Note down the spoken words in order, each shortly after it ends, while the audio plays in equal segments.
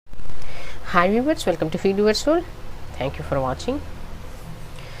Hi viewers, welcome to Feed Your Soul. Thank you for watching.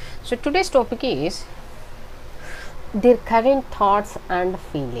 So today's topic is their current thoughts and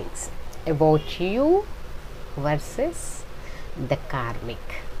feelings about you versus the karmic.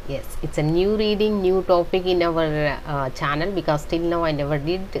 Yes, it's a new reading, new topic in our channel, because till now I never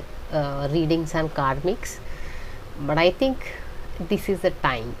did readings on karmics, but I think this is the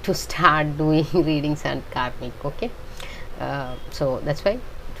time to start doing readings on karmic. Okay, so that's why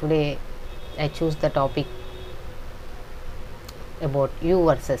today I choose the topic about you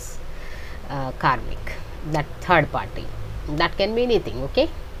versus karmic, that third party. That can be anything. Okay,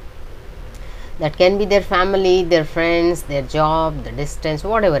 that can be their family, their friends, their job, the distance,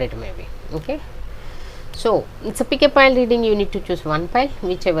 whatever it may be. Okay, so it's a pick a pile reading. You need to choose one pile,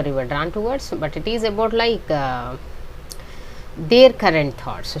 whichever you are drawn towards, but it is about like their current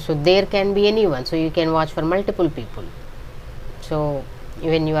thoughts. So there can be anyone, so you can watch for multiple people. So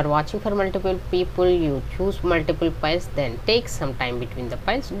when you are watching for multiple people, you choose multiple piles, then take some time between the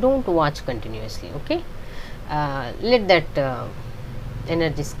piles. Don't watch continuously. Okay, let that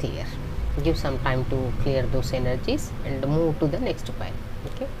energies clear. Give some time to clear those energies and move to the next pile.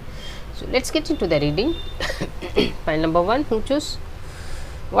 Okay, so let's get into the reading. Pile number 1, who choose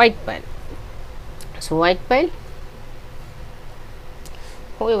white pile? So white pile,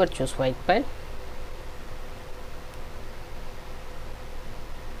 whoever choose white pile.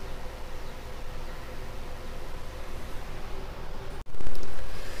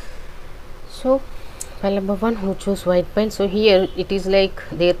 So pile number 1, who choose white pile. So here it is like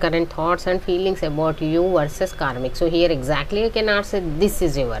their current thoughts and feelings about you versus karmic. So here exactly I can answer, this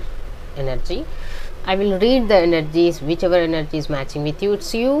is your energy. I will read the energies, whichever energy is matching with you,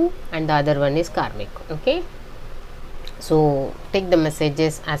 it's you, and the other one is karmic. Okay, so take the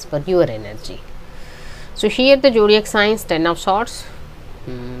messages as per your energy. So here the zodiac signs: 10 of swords,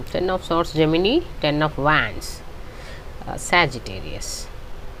 10 of swords Gemini, 10 of wands Sagittarius,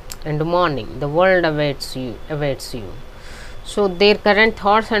 and morning, the world awaits you. So their current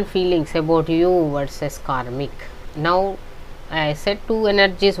thoughts and feelings about you versus karmic. Now I said two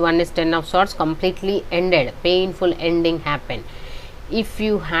energies. One is 10 of swords, completely ended, painful ending happened. If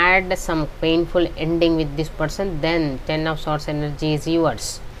you had some painful ending with this person, then 10 of swords energy is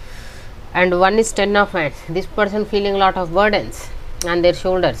yours. And one is 10 of wands, this person feeling a lot of burdens on their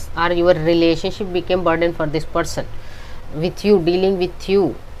shoulders, or your relationship became burden for this person. With you, dealing with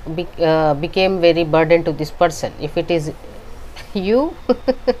you became very burden to this person. If it is you,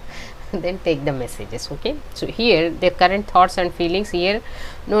 then take the messages. Okay, so here their current thoughts and feelings. Here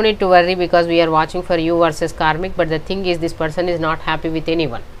no need to worry, because we are watching for you versus karmic, but the thing is, this person is not happy with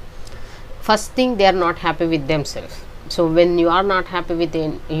anyone. First thing, they are not happy with themselves. So when you are not happy with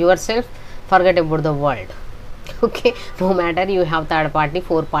yourself, forget about the world. Okay, no matter you have third party,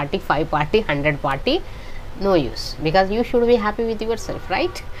 4 party, 5 party, 100 party, no use, because you should be happy with yourself,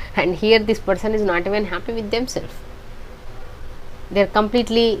 right? And here this person is not even happy with themselves. They are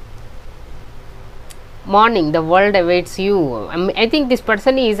completely mourning, the world awaits you. I think this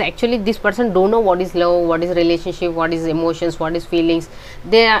person don't know what is love, what is relationship, what is emotions, what is feelings.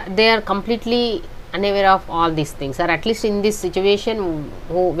 They are completely unaware of all these things, or at least in this situation,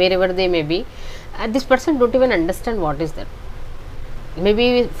 wherever they may be, this person don't even understand what is that.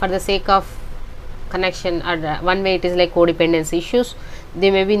 Maybe for the sake of connection, or one way it is like codependency issues,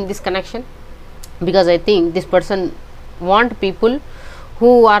 they may be in this connection, because I think this person want people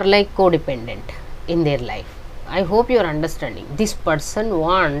who are like codependent in their life. I hope you are understanding. This person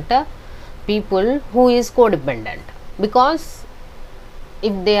want people who is codependent, because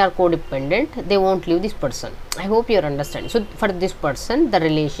if they are codependent, they won't leave this person. I hope you are understanding. So for this person, the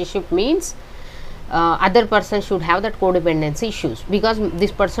relationship means other person should have that codependency issues, because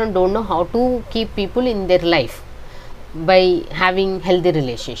this person don't know how to keep people in their life by having healthy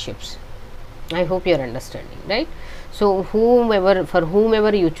relationships. I hope you are understanding, right? So for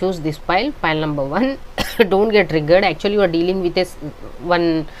whomever you choose this pile number 1, don't get triggered. Actually you are dealing with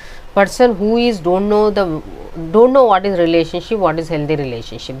one person who is don't know what is relationship, what is healthy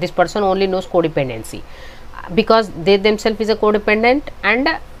relationship. This person only knows codependency, because they themselves is a codependent, and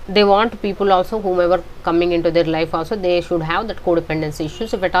they want people also, whomever coming into their life also, they should have that codependency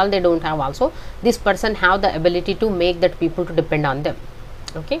issues. If at all they don't have, also this person have the ability to make that people to depend on them.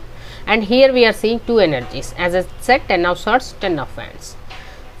 Okay, and here we are seeing two energies, as I said, 10 of swords, 10 of wands.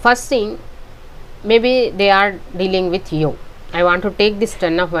 First thing, maybe they are dealing with you. I want to take this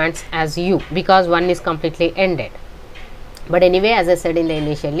 10 of wands as you, because one is completely ended. But anyway, as I said in the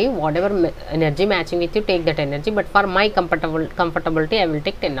initially, whatever energy matching with you, take that energy. But for my comfortability, I will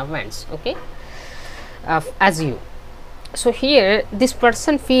take 10 of wands. Okay, as you. So here this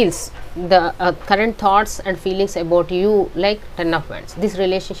person feels the current thoughts and feelings about you like 10 of wands. This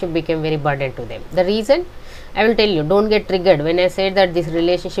relationship became very burden to them. The reason, I will tell you, don't get triggered when I said that this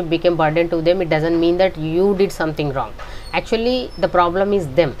relationship became burden to them. It doesn't mean that you did something wrong. Actually the problem is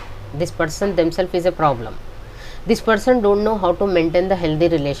them. This person themselves is a problem. This person don't know how to maintain the healthy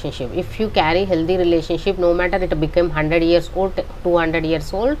relationship. If you carry healthy relationship, no matter it become 100 years old, 200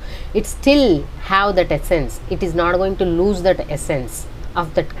 years old, it still have that essence. It is not going to lose that essence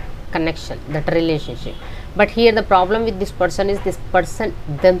of that connection, that relationship. But here the problem with this person is this person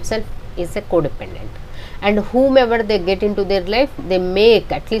themselves is a codependent, and whomever they get into their life, they make,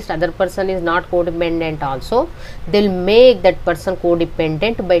 at least other person is not codependent also, they'll make that person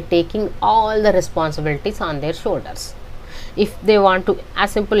codependent by taking all the responsibilities on their shoulders. If they want to,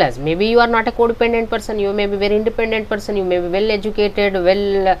 as simple as, maybe you are not a codependent person, you may be very independent person, you may be well educated,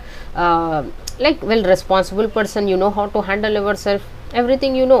 well responsible person, you know how to handle yourself,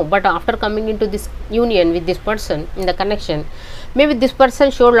 everything you know. But after coming into this union with this person, in the connection, maybe this person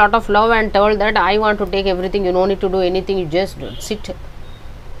showed a lot of love and told that I want to take everything, you don't need to do anything, you just sit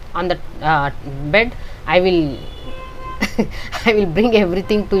on the bed, I will I will bring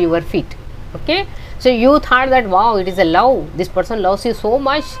everything to your feet. Okay, so you thought that wow, it is a love, this person loves you so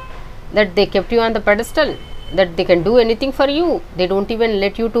much that they kept you on the pedestal, that they can do anything for you, they don't even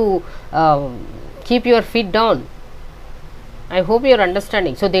let you to keep your feet down. I hope you are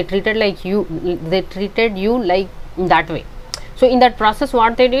understanding. So they treated you like in that way. So in that process,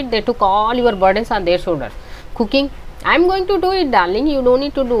 what they did, they took all your burdens on their shoulders. Cooking, I am going to do it, darling, you don't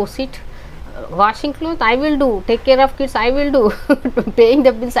need to do. Sit. Washing clothes, I will do. Take care of kids, I will do. Paying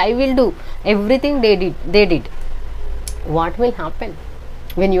the bills, I will do. Everything they did. What will happen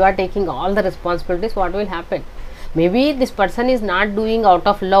when you are taking all the responsibilities? What will happen? Maybe this person is not doing out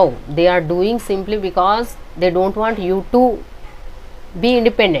of love, they are doing simply because they don't want you to be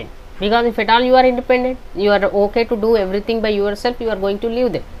independent. Because if at all you are independent, you are okay to do everything by yourself, you are going to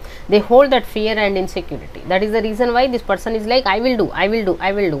leave them. They hold that fear and insecurity. That is the reason why this person is like, I will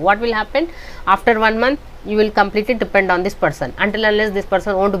do. What will happen? After 1 month, you will completely depend on this person. Until unless this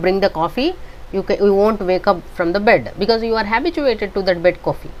person won't bring the coffee, you won't wake up from the bed, because you are habituated to that bed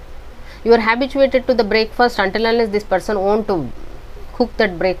coffee. You are habituated to the breakfast. Until unless this person won't to cook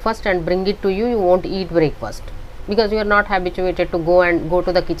that breakfast and bring it to you, you won't eat breakfast, because you are not habituated to go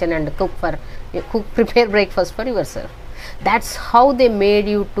to the kitchen and prepare breakfast for yourself. That's how they made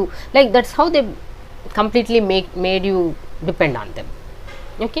you to, that's how they completely made you depend on them.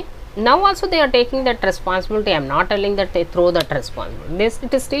 Okay, now also they are taking that responsibility. I am not telling that they throw that responsibility,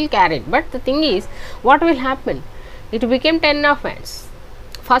 it is still carried. But the thing is, what will happen? It became 10 of wands.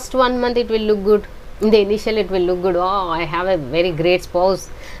 First 1 month it will look good. In the initial it will look good. Oh, I have a very great spouse,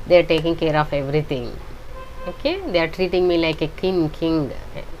 they are taking care of everything. Okay, they are treating me like a king,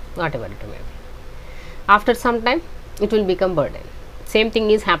 whatever it may be. After some time, it will become burden. Same thing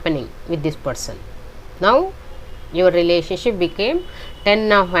is happening with this person. Now your relationship became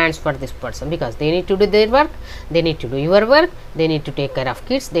 10 of wands for this person, because they need to do their work, they need to do your work, they need to take care of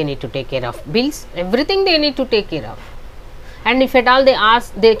kids, they need to take care of bills, everything they need to take care of. And if at all they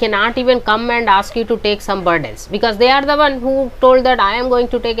ask, they cannot even come and ask you to take some burdens, because they are the one who told that I am going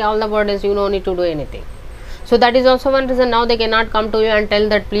to take all the burdens, you don't need to do anything. So that is also one reason now they cannot come to you and tell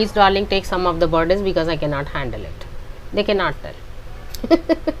that please darling take some of the burdens, because I cannot handle it. They cannot tell.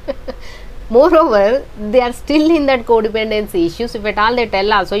 Moreover, they are still in that codependency issues. If at all they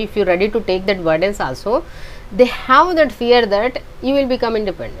tell also, if you are ready to take that burdens also, they have that fear that you will become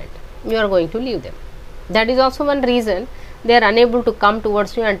independent, you are going to leave them. That is also one reason they are unable to come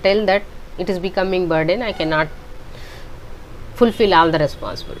towards you and tell that it is becoming burden, I cannot fulfill all the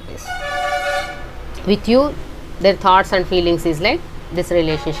responsibilities. With you, their thoughts and feelings is like this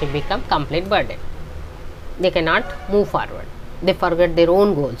relationship become complete burden. They cannot move forward. They forget their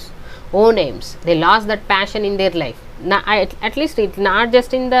own goals, own aims. They lost that passion in their life. Now, at least it's not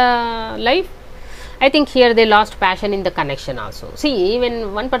just in the life. I think here they lost passion in the connection also. See,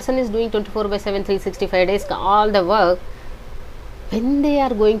 when one person is doing 24/7, 365 days, all the work, when they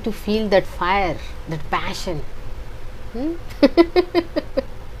are going to feel that fire, that passion?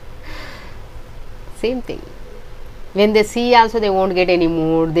 Same thing. When they see also, they won't get any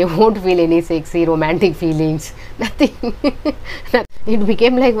mood, they won't feel any sexy romantic feelings, nothing. It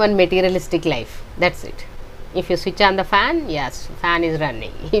became like one materialistic life, that's it. If you switch on the fan, yes, fan is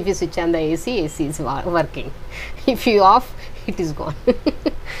running. If you switch on the AC, AC is working. If you off, it is gone.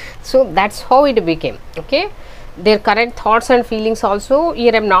 So that's how it became. Okay, their current thoughts and feelings also,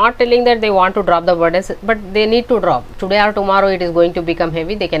 here I am not telling that they want to drop the burdens, but they need to drop. Today or tomorrow it is going to become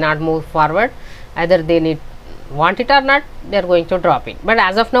heavy, they cannot move forward. Either they need want it or not, they are going to drop it. But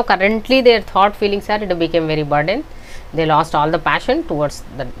as of now, currently their thought feelings are, it became very burden. They lost all the passion towards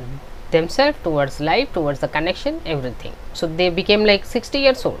themselves, towards life, towards the connection, everything. So they became like 60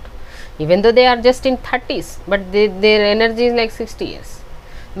 years old, even though they are just in 30s, but their energy is like 60 years.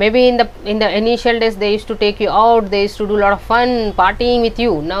 Maybe in the initial days they used to take you out, they used to do a lot of fun partying with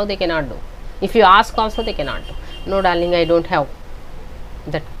you. Now they cannot do. If you ask also, they cannot do. No darling, I don't have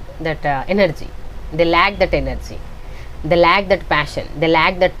that energy. They lack that energy, they lack that passion, they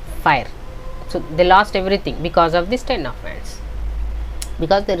lack that fire. So they lost everything because of this 10 of Wands,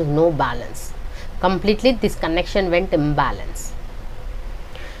 because there is no balance. Completely this connection went imbalance.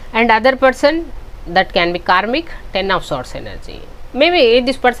 And other person, that can be karmic, 10 of Swords energy. Maybe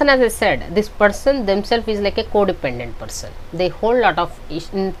this person, as I said, this person themselves is like a codependent person. They hold lot of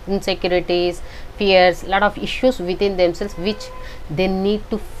insecurities, fears, lot of issues within themselves which they need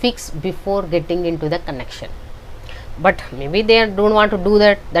to fix before getting into the connection. But maybe they don't want to do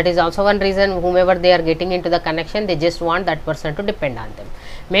that. That is also one reason. Whomever they are getting into the connection, they just want that person to depend on them.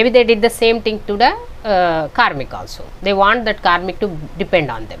 Maybe they did the same thing to the karmic also. They want that karmic to depend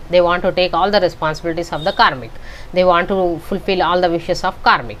on them. They want to take all the responsibilities of the karmic. They want to fulfill all the wishes of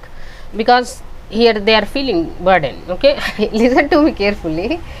karmic, because here they are feeling burden. Okay, listen to me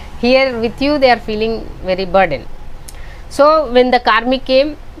carefully. Here with you, they are feeling very burden. So when the karmic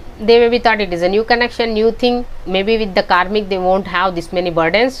came, they maybe thought it is a new connection, new thing. Maybe with the karmic they won't have this many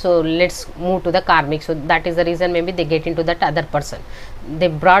burdens, so let's move to the karmic. So that is the reason maybe they get into that other person. They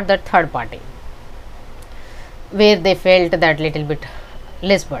brought that third party where they felt that little bit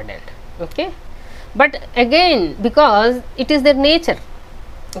less burdened. Okay, but again, because it is their nature.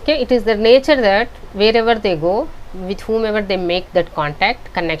 Okay, it is their nature that wherever they go, with whomever they make that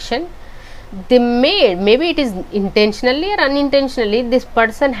contact, connection, they made, maybe it is intentionally or unintentionally, this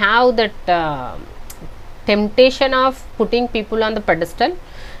person have that temptation of putting people on the pedestal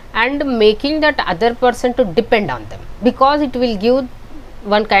and making that other person to depend on them, because it will give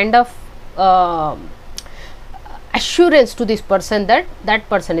one kind of assurance to this person that that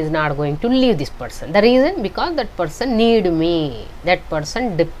person is not going to leave this person. The reason, because that person need me, that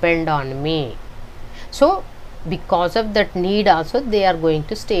person depend on me. So because of that need also, they are going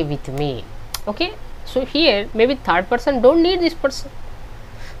to stay with me. Okay, so here maybe third person don't need this person.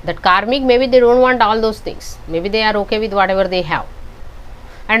 That karmic, maybe they don't want all those things. Maybe they are okay with whatever they have.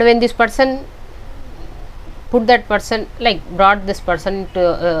 And when this person put that person, like brought this person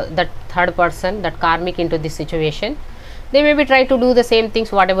to that third person, that karmic, into this situation, they maybe try to do the same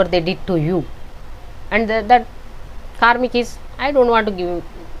things whatever they did to you. And that karmic is, I don't want to give.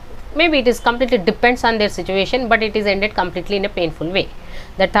 Maybe it is completely depends on their situation, but it is ended completely in a painful way.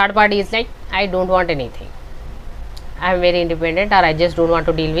 The third party is like, I don't want anything, I am very independent, or I just don't want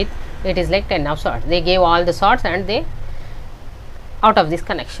to deal with. It is like 10 of Swords. They gave all the swords and they out of this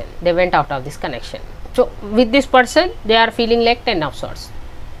connection. They went out of this connection. So with this person, they are feeling like 10 of Swords,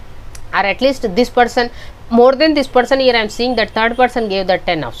 or at least this person, more than this person. Here I am seeing that third person gave that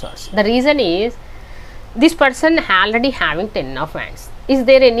 10 of Swords. The reason is, this person already having 10 of Wands. Is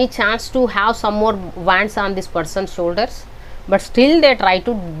there any chance to have some more wands on this person's shoulders? But still they try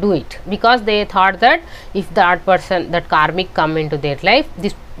to do it, because they thought that if that person, that karmic, come into their life,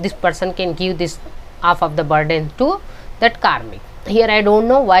 this person can give this half of the burden to that karmic. Here I don't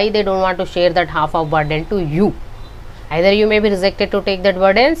know why they don't want to share that half of burden to you. Either you may be rejected to take that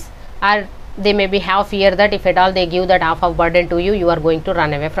burdens, or they may be have fear that if at all they give that half of burden to you, you are going to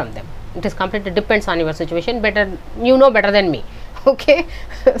run away from them. It is completely depends on your situation. Better, you know better than me. Okay,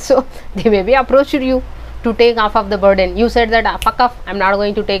 so they may be approached you to take half of the burden. You said that fuck off, I'm not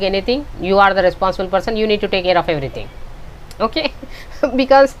going to take anything, you are the responsible person, you need to take care of everything. Okay,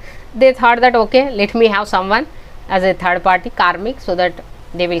 because they thought that okay, let me have someone as a third party karmic, so that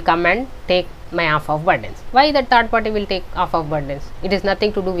they will come and take my half of burdens. Why that third party will take half of burdens? It is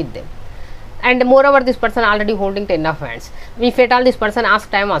nothing to do with them. And moreover, this person already holding 10 of Wands. If at all this person ask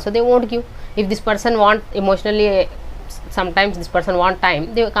time also, they won't give. If this person want emotionally, sometimes this person want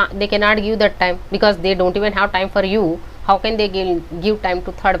time, they cannot give that time, because they don't even have time for you. How can they give time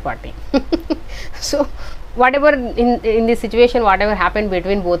to third party? So whatever in this situation, whatever happened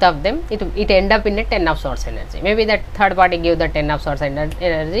between both of them, it end up in a 10 of Swords energy. Maybe that third party gave the 10 of Swords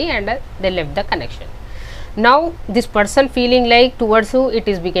energy, and they left the connection. Now this person feeling like towards who it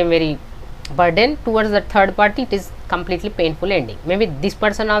is became very burden, towards the third party it is completely painful ending. Maybe this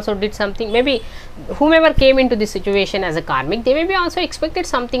person also did something. Maybe whomever came into this situation as a karmic, they maybe also expected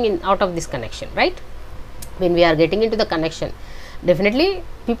something out of this connection, right? When we are getting into the connection, definitely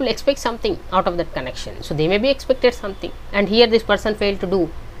people expect something out of that connection. So they may be expected something, and here this person failed to do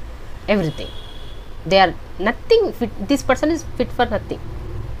everything. They are nothing fit. This person is fit for nothing,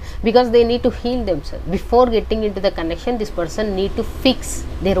 because they need to heal themselves. Before getting into the connection, this person need to fix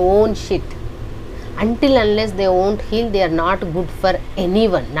their own shit. Until unless they won't heal, they are not good for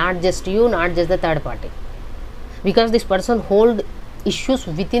anyone, not just you, not just the third party, because this person hold issues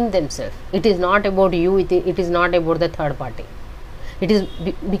within themselves. It is not about you, it is not about the third party. It is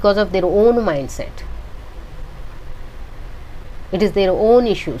because of their own mindset. It is their own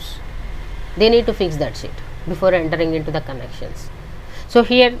issues. They need to fix that shit before entering into the connections. So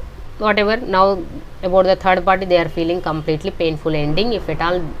here, whatever, now about the third party, they are feeling completely painful ending. If at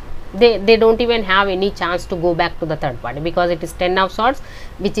all, they don't even have any chance to go back to the third party, because it is 10 of swords,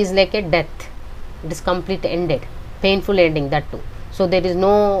 which is like a death. It is complete ended, painful ending, that too. So there is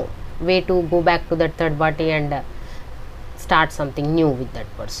no way to go back to that third party and start something new with that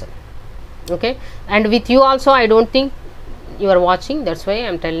person. Okay, and with you also, I don't think you are watching, that's why I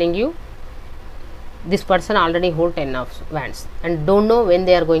am telling you. This person already hold 10 of wands and don't know when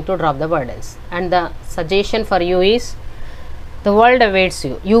they are going to drop the burdens. And the suggestion for you is, the world awaits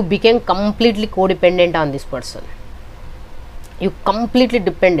you. You became completely codependent on this person. You completely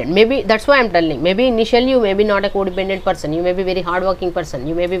dependent. Maybe that's why I am telling. Maybe initially you may be not a codependent person. You may be very hardworking person.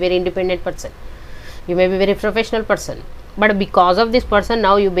 You may be very independent person. You may be very professional person. But because of this person,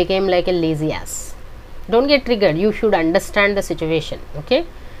 now you became like a lazy ass. Don't get triggered. You should understand the situation. Okay.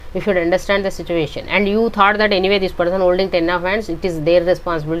 You should understand the situation. And you thought that anyway this person holding 10 of wands, it is their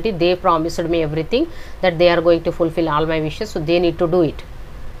responsibility. They promised me everything, that they are going to fulfill all my wishes, so they need to do it.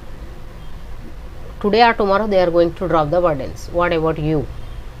 Today or tomorrow they are going to drop the burdens. What about you?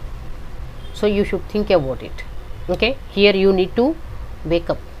 So you should think about it. Okay, here you need to wake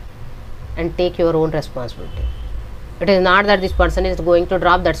up and take your own responsibility. It is not that this person is going to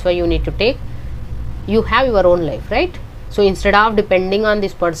drop, that's why you need to take. You have your own life, right? So instead of depending on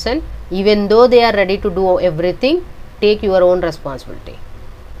this person, even though they are ready to do everything, take your own responsibility.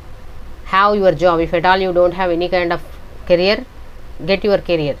 Have your job. If at all you don't have any kind of career, get your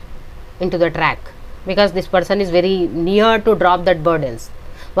career into the track, because this person is very near to drop that burdens.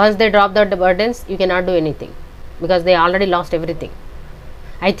 Once they drop that burdens, you cannot do anything, because they already lost everything.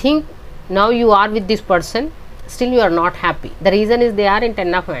 I think now you are with this person, still you are not happy. The reason is they are in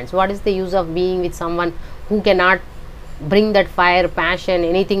 10 of wands. What is the use of being with someone who cannot bring that fire, passion,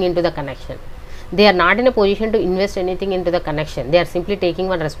 anything into the connection? They are not in a position to invest anything into the connection. They are simply taking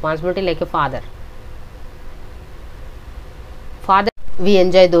one responsibility like a father. We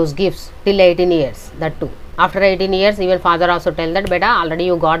enjoy those gifts till 18 years, that too. After 18 years, even father also tell that, beta, already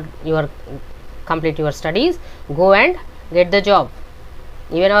you got your complete your studies, go and get the job.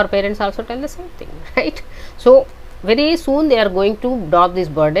 Even our parents also tell the same thing, right? So very soon they are going to drop these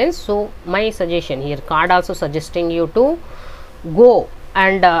burdens. So my suggestion here, card also suggesting you to go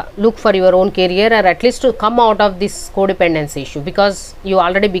and look for your own career, or at least to come out of this codependency issue, because you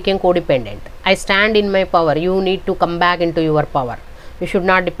already became codependent. I stand in my power. You need to come back into your power. You should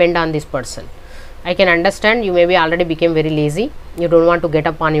not depend on this person. I can understand you maybe already became very lazy. You don't want to get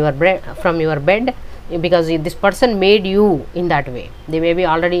up on your from your bed, because this person made you in that way. They maybe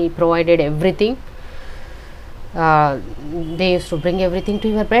already provided everything. They used to bring everything to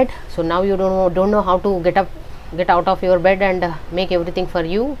your bed, so now you don't know how to get out of your bed and make everything for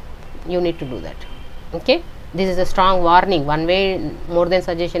you. You need to do that. Okay, this is a strong warning. One way, more than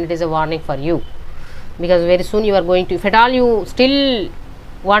suggestion, it is a warning for you, because very soon you are going to, if at all you still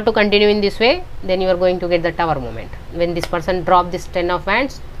want to continue in this way, then you are going to get the tower moment. When this person drop this 10 of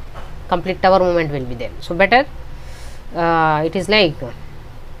wands, complete tower moment will be there. So better, it is like,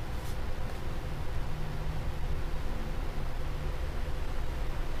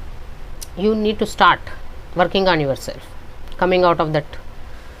 you need to start working on yourself, coming out of that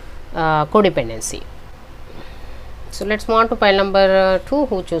codependency. So let's move on to pile number 2.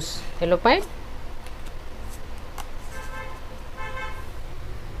 Who choose yellow pile?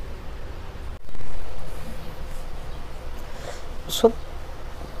 So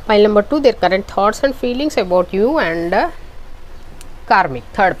pile number 2, their current thoughts and feelings about you and karmic,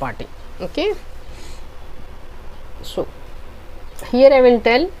 third party. Okay, so here I will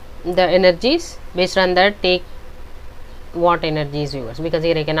tell the energies. Based on that, take what energy is yours, because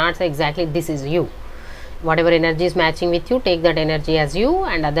here I cannot say exactly this is you. Whatever energy is matching with you, take that energy as you,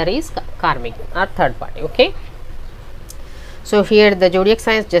 and other is karmic or third party. Okay, so here the zodiac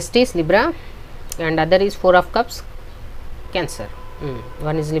signs Justice, Libra, and other is 4 of Cups, Cancer.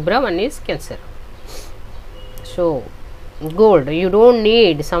 One is Libra, one is Cancer. So gold, you don't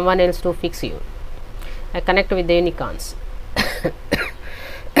need someone else to fix you. I connect with the unicorns.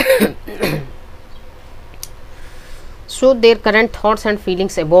 So their current thoughts and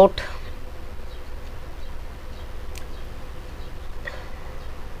feelings about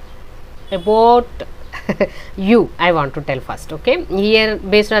about you, I want to tell first. Okay, here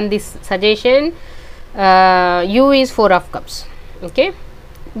based on this suggestion, you is 4 of cups. Okay,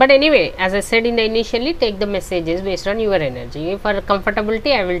 but anyway, as I said in the initially, take the messages based on your energy. For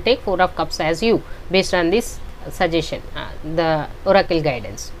comfortability, I will take 4 of cups as you based on this suggestion, the oracle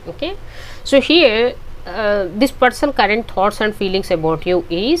guidance. Okay, so here this person current thoughts and feelings about you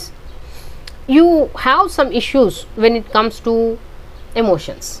is, you have some issues when it comes to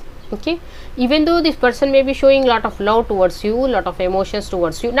emotions. Okay, even though this person may be showing lot of love towards you, lot of emotions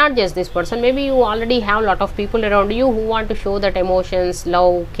towards you, not just this person, maybe you already have lot of people around you who want to show that emotions,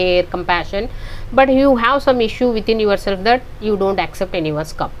 love, care, compassion, but you have some issue within yourself that you don't accept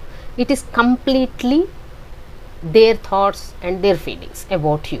anyone's cup. It is completely their thoughts and their feelings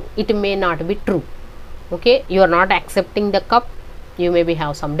about you. It may not be true. Okay, you are not accepting the cup, you maybe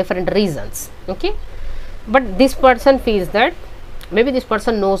have some different reasons. Okay, but this person feels that, maybe this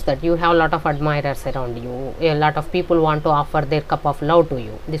person knows that you have a lot of admirers around you, a lot of people want to offer their cup of love to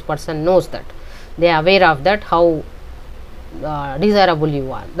you. This person knows that, they are aware of that, how desirable you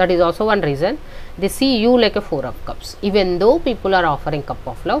are. That is also one reason they see you like a 4 of cups. Even though people are offering cup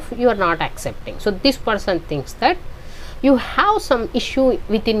of love, you are not accepting. So this person thinks that you have some issue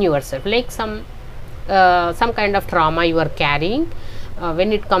within yourself, like some kind of trauma you are carrying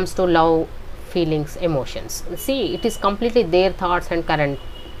when it comes to love, feelings, emotions. See, it is completely their thoughts and current.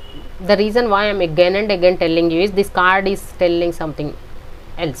 The reason why I am again and again telling you is, this card is telling something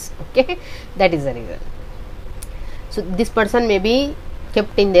else. Okay, that is the reason. So this person may be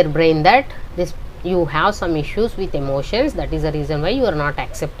kept in their brain that this, you have some issues with emotions, that is the reason why you are not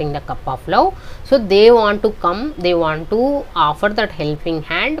accepting the cup of love. So they want to come, they want to offer that helping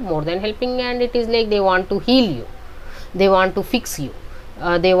hand, more than helping hand, it is like they want to heal you, they want to fix you,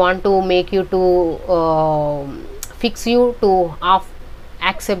 they want to make you to fix you to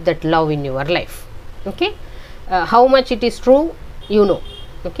accept that love in your life. Okay, how much it is true, you know.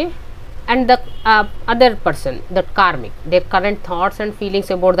 Okay, and the other person, the karmic, their current thoughts and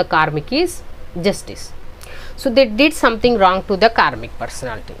feelings about the karmic is justice. So they did something wrong to the karmic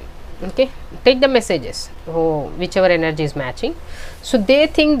personality. Okay, take the messages, whichever energy is matching. So they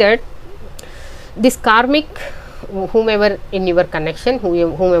think that this karmic, whomever in your connection,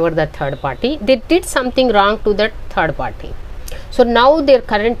 whomever the third party, they did something wrong to that third party. So now their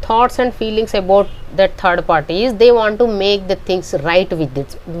current thoughts and feelings about that third party is, they want to make the things right with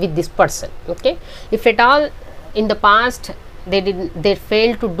this person. Okay, if at all in the past they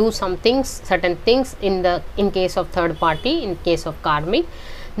failed to do certain things in case of third party, in case of karmic,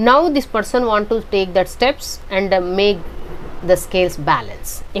 now this person want to take that steps and make the scales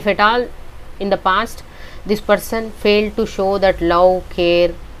balance. If at all in the past this person failed to show that love,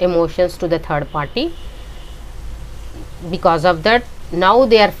 care, emotions to the third party, because of that now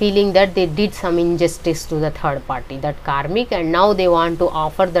they are feeling that they did some injustice to the third party, that karmic, and now they want to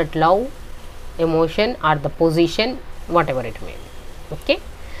offer that love, emotion, or the position, whatever it may be. Okay,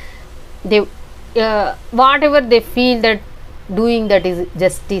 they whatever they feel that doing that is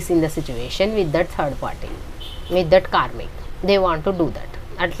justice in the situation with that third party, with that karmic, they want to do that.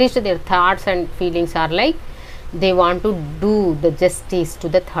 At least their thoughts and feelings are like, they want to do the justice to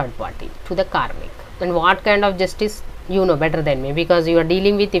the third party, to the karmic. And what kind of justice, you know better than me, because you are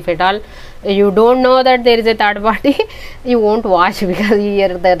dealing with, if at all you don't know that there is a third party, you won't watch, because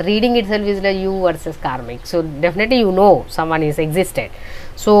here the reading itself is like you versus karmic. So definitely you know someone is existed,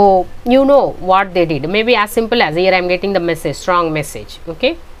 so you know what they did. Maybe as simple as, here I am getting the message, strong message.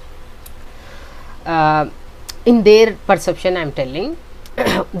 Okay, in their perception I am telling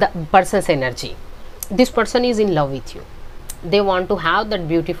the person's energy, this person is in love with you, they want to have that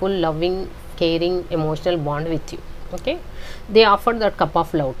beautiful, loving, caring, emotional bond with you. Okay, they offer that cup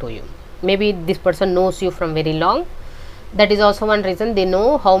of love to you. Maybe this person knows you from very long, that is also one reason. They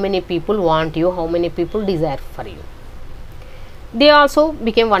know how many people want you, how many people desire for you. They also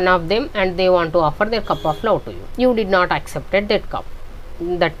became one of them, and they want to offer their cup of love to you. You did not accept that cup.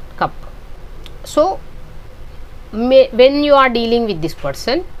 So when you are dealing with this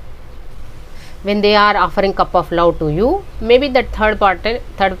person, when they are offering cup of love to you, maybe that third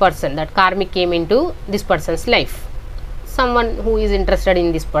person, that karmic, came into this person's life. Someone who is interested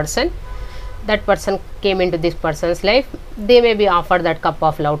in this person, that person came into this person's life, they may be offered that cup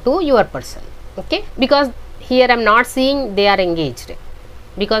of love to your person. Okay, because here I am not seeing they are engaged,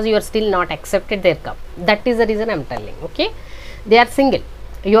 because you are still not accepted their cup. That is the reason I am telling. Okay, they are single,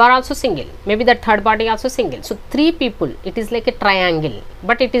 you are also single, maybe that third party also single. So 3 people, it is like a triangle,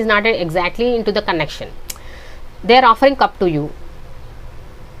 but it is not exactly into the connection. They are offering cup to you,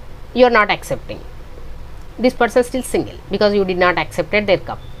 you are not accepting. This person is still single because you did not accepted their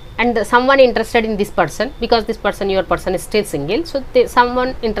cup, and someone interested in this person, because this person, your person is still single, so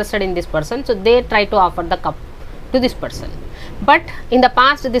someone interested in this person, so they try to offer the cup to this person. But in the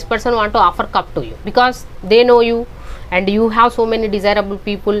past, this person want to offer cup to you because they know you and you have so many desirable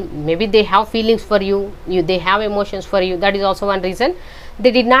people. Maybe they have feelings for you, they have emotions for you. That is also one reason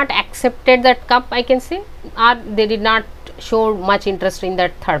they did not accepted that cup, I can say, or they did not show much interest in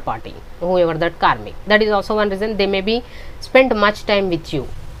that third party, whoever that karmic. That is also one reason they maybe spent much time with you,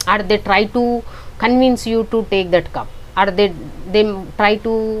 or they try to convince you to take that cup, or they try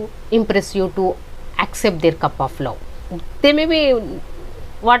to impress you to accept their cup of love. They may be,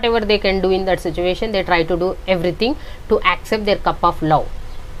 whatever they can do in that situation, they try to do everything to accept their cup of love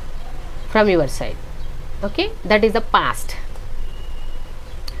from your side. Okay, that is the past.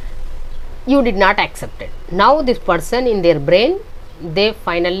 You did not accept it. Now this person in their brain, they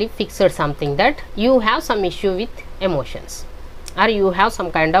finally fixed something, that you have some issue with emotions, or you have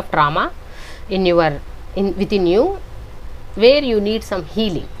some kind of trauma in your within you where you need some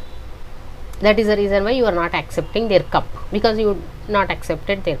healing. That is the reason why you are not accepting their cup, because you not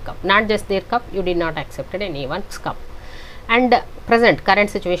accepted their cup. Not just their cup, you did not accepted anyone's cup. And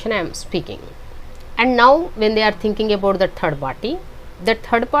current situation I am speaking. And now when they are thinking about the third party, that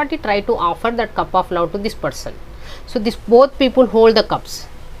third party try to offer that cup of love to this person. So this both people hold the cups.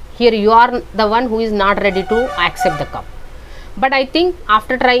 Here you are the one who is not ready to accept the cup. But I think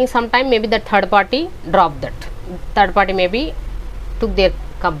after trying some time, maybe the third party dropped that. Third party maybe took their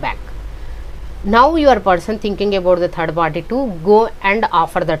cup back. Now your person thinking about the third party to go and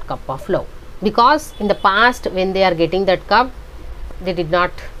offer that cup of love, because in the past when they are getting that cup, they did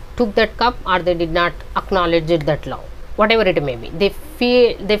not took that cup, or they did not acknowledge that love, whatever it may be. They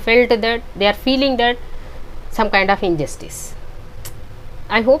felt that they are feeling that some kind of injustice.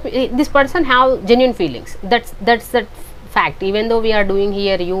 I hope this person have genuine feelings. That's the fact. Even though we are doing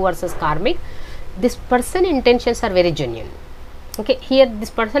here you versus karmic, this person intentions are very genuine. Okay, here this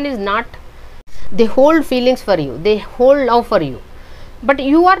person is not, they hold feelings for you, they hold love for you, but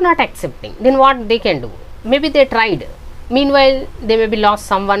you are not accepting. Then what they can do? Maybe they tried, meanwhile they maybe lost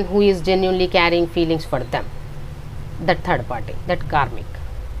someone who is genuinely carrying feelings for them, that third party, that karmic.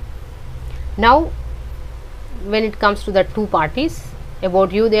 Now when it comes to the two parties,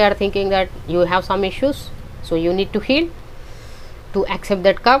 about you, they are thinking that you have some issues, so you need to heal to accept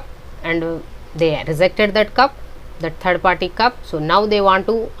that cup, and they rejected that cup, that third party cup. So now they want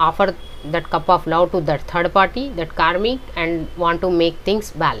to offer that cup of love to that third party, that karmic, and want to make things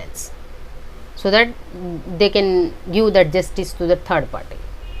balance, so that they can give that justice to the third party.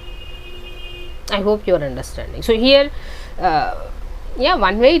 I hope you are understanding. So here yeah,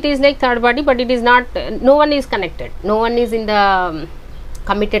 one way it is like third party, but it is not, no one is connected, no one is in the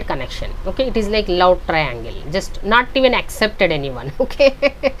committed connection. Okay, it is like love triangle, just not even accepted anyone. Okay,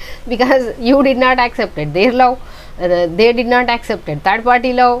 because you did not accept it, their love, they did not accept it, third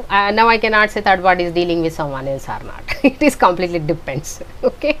party love. Now I cannot say third party is dealing with someone else or not. It is completely depends.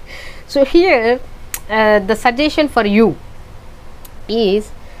 Okay, so here the suggestion for you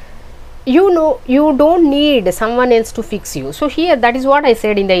is, you know, you don't need someone else to fix you. So here, that is what I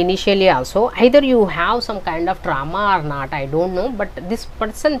said in the initially also, either you have some kind of trauma or not, I don't know, but this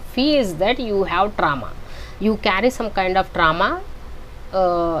person feels that you have trauma, you carry some kind of trauma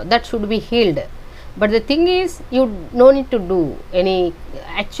that should be healed. But the thing is, you no need to do any,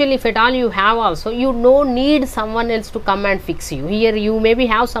 actually if at all you have also, you don't need someone else to come and fix you. Here you maybe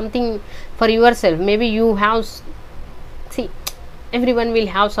have something for yourself, maybe you have, see, everyone will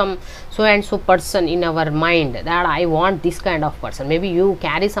have some so and so person in our mind, that I want this kind of person. Maybe you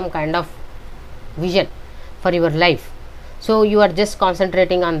carry some kind of vision for your life, so you are just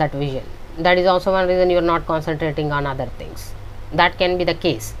concentrating on that vision. That is also one reason you are not concentrating on other things. That can be the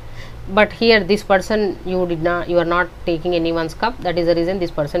case. But here this person, you are not taking anyone's cup. That is the reason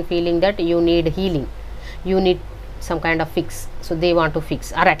this person feeling that you need healing, you need some kind of fix, so they want to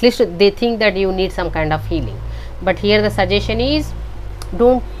fix, or at least they think that you need some kind of healing. But here the suggestion is,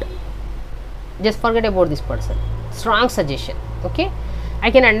 don't just forget about this person. Strong suggestion. Okay,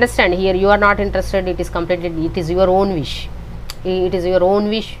 I can understand here you are not interested, it is completely, it is your own wish, it is your own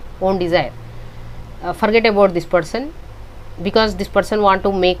wish, own desire. Forget about this person, because this person want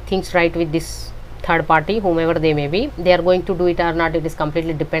to make things right with this third party, whomever they may be. They are going to do it or not, it is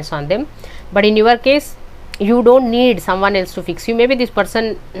completely depends on them. But in your case, you don't need someone else to fix you. Maybe this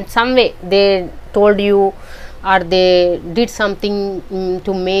person in some way they told you, or they did something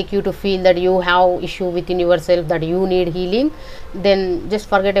to make you to feel that you have issue within yourself, that you need healing. Then just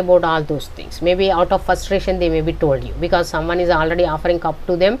forget about all those things. Maybe out of frustration they maybe told you, because someone is already offering cup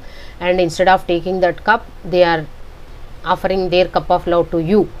to them, and instead of taking that cup, they are offering their cup of love to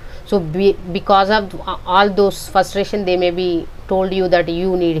you. So because of all those frustration, they may be told you that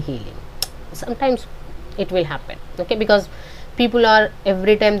you need healing. Sometimes it will happen, okay, because people are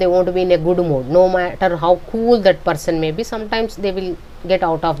every time they want to be in a good mood, no matter how cool that person may be, sometimes they will get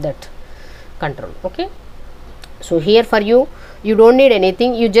out of that control, okay. So here for you, you don't need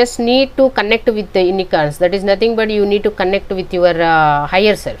anything, you just need to connect with the unicorns. That is nothing but you need to connect with your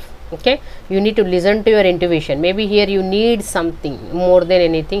higher self, okay. You need to listen to your intuition. Maybe here you need something more than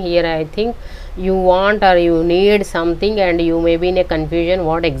anything. Here I think you want or you need something, and you may be in a confusion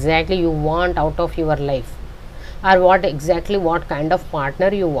what exactly you want out of your life, or what kind of partner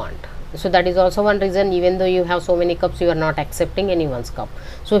you want. So that is also one reason, even though you have so many cups, you are not accepting anyone's cup.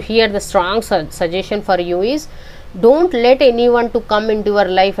 So here the strong suggestion for you is, don't let anyone to come into your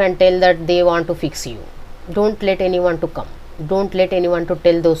life and tell that they want to fix you. Don't let anyone to come, don't let anyone to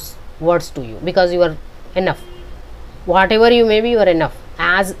tell those words to you, because you are enough. Whatever you may be, you are enough.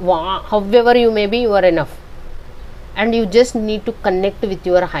 However you may be, you are enough. And you just need to connect with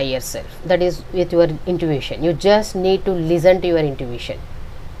your higher self, that is with your intuition. You just need to listen to your intuition,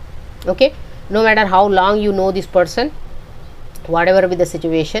 okay. No matter how long you know this person, whatever be the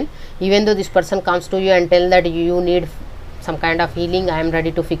situation, even though this person comes to you and tell that you need some kind of healing, I am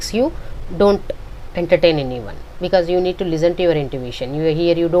ready to fix you, don't entertain anyone, because you need to listen to your intuition.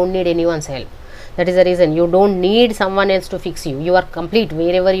 You don't need anyone's help. That is the reason you don't need someone else to fix you. You are complete.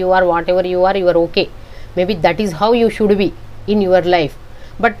 Wherever you are, whatever you are okay. Maybe that is how you should be in your life,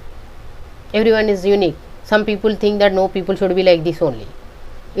 but everyone is unique. Some people think that no, people should be like this only.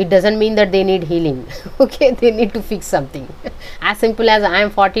 It doesn't mean that they need healing, okay. They need to fix something. As simple as I am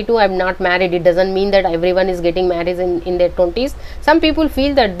 42, I am not married, it doesn't mean that everyone is getting married in their 20s. Some people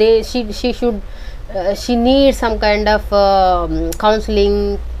feel that she needs some kind of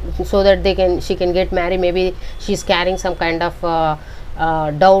counseling so that she can get married. Maybe she's carrying some kind of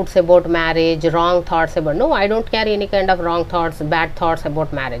doubts about marriage, wrong thoughts about. No, I don't carry any kind of wrong thoughts, bad thoughts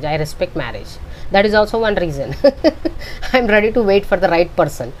about marriage. I respect marriage. That is also one reason. I am ready to wait for the right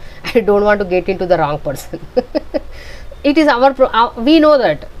person. I don't want to get into the wrong person. It is we know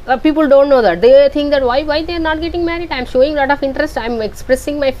that. People don't know that. They think that why they are not getting married. I am showing a lot of interest. I am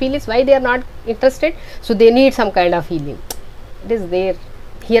expressing my feelings. Why they are not interested? So they need some kind of healing. It is there.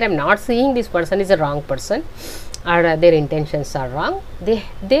 Here I am not saying this person is a wrong person, or their intentions are wrong. They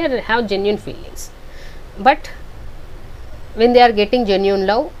have genuine feelings, but when they are getting genuine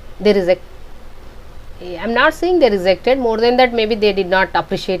love, they reject. I am not saying they rejected, more than that, maybe they did not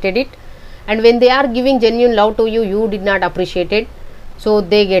appreciated it, and when they are giving genuine love to you, you did not appreciate it, so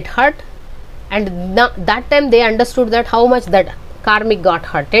they get hurt. And that time they understood that how much that karmic got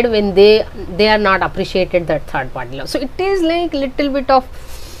hurted when they are not appreciated that third party love. So it is like little bit of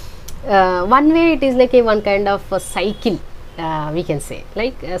one way, it is like one kind of a cycle, we can say,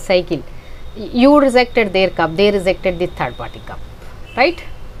 like a cycle. You rejected their cup, they rejected the third party cup, right?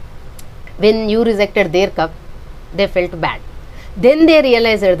 When you rejected their cup, they felt bad. Then they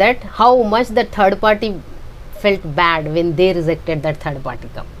realized that how much the third party felt bad when they rejected that third party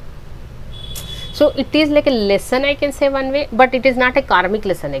cup. So it is like a lesson, I can say, one way, but it is not a karmic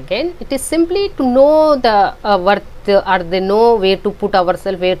lesson again. It is simply to know the worth, or they know where to put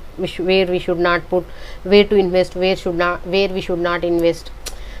ourselves, where we should not put, where to invest, where we should not invest.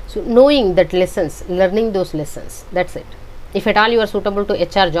 So knowing that lessons, learning those lessons, that's it. If at all you are suitable to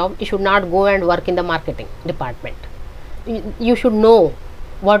HR job, you should not go and work in the marketing department. You should know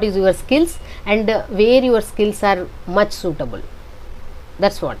what is your skills and where your skills are much suitable.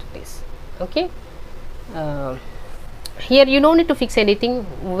 That's what it is, okay. Here you don't need to fix anything.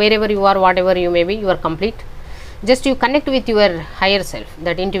 Wherever you are, whatever you may be, you are complete. Just you connect with your higher self,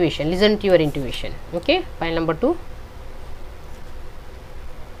 that intuition. Listen to your intuition, okay. Pile number 2.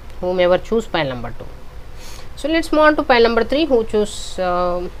 Whomever choose pile number 2. So let's move on to pile number 3. Who choose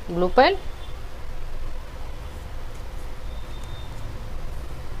blue pile?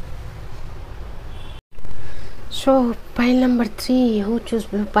 So pile number 3. Who choose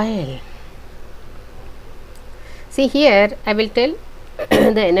blue pile? See, here I will tell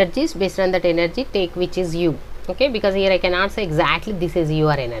the energies. Based on that energy, take which is you, okay, because here I cannot say exactly this is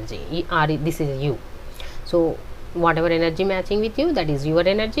your energy or this is you. So whatever energy matching with you, that is your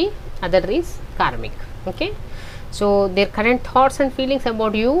energy. Other is karmic, okay. So their current thoughts and feelings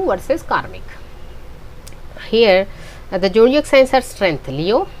about you versus karmic. Here the zodiac signs are strength,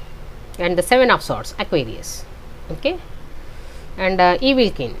 Leo, and the 7 of swords, Aquarius, okay. And evil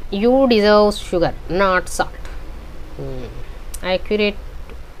king, you deserve sugar, not salt. Accurate,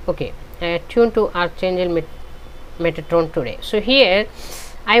 okay. Tune to Archangel Metatron today. So here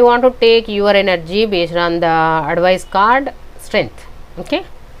I want to take your energy based on the advice card, strength, okay.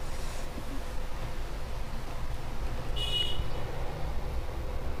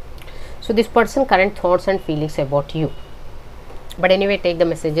 So this person current thoughts and feelings about you. But anyway, take the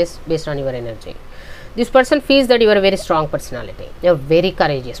messages based on your energy. This person feels that you are a very strong personality. You are a very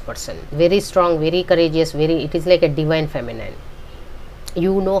courageous person, very strong, very courageous, it is like a divine feminine.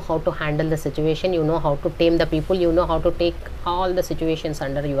 You know how to handle the situation, you know how to tame the people, you know how to take all the situations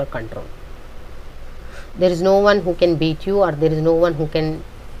under your control. There is no one who can beat you, or there is no one who can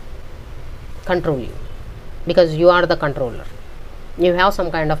control you, because you are the controller. You have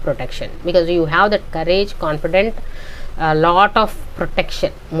some kind of protection, because you have that courage, confident, a lot of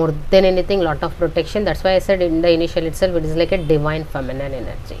protection, more than anything, lot of protection. That's why I said in the initial itself, it is like a divine feminine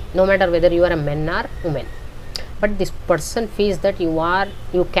energy, no matter whether you are a man or woman. But this person feels that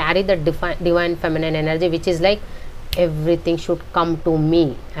you carry the divine feminine energy, which is like, everything should come to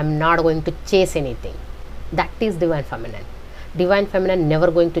me, I'm not going to chase anything. That is divine feminine. Divine feminine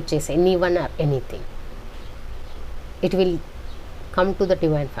never going to chase anyone or anything. It will come to the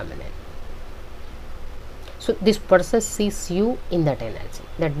divine feminine. So this person sees you in that energy,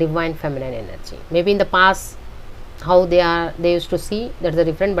 that divine feminine energy. Maybe in the past, how they used to see, that's the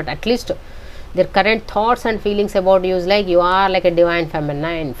different, but at least their current thoughts and feelings about you is like, you are like a divine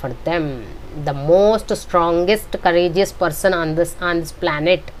feminine for them, the most strongest, courageous person on this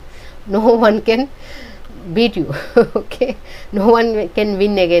planet. No one can beat you. Okay, no one can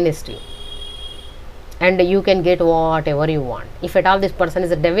win against you, and you can get whatever you want. If at all this person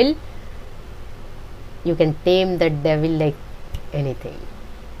is a devil, you can tame that devil like anything.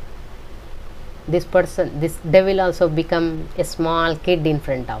 This devil also become a small kid in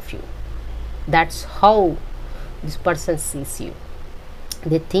front of you. That's how this person sees you.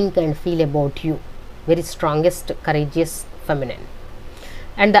 They think and feel about you, very strongest, courageous, feminine.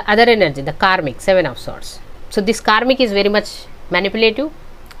 And the other energy, the karmic, 7 of swords. So this karmic is very much manipulative,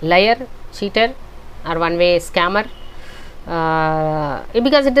 liar, cheater, or one-way scammer,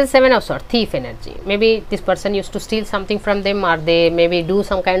 because it is 7 of swords, thief energy. Maybe this person used to steal something from them, or they maybe do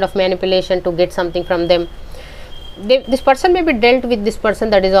some kind of manipulation to get something from them. This person may be dealt with this person.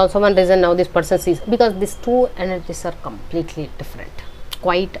 That is also one reason now this person sees, because these two energies are completely different,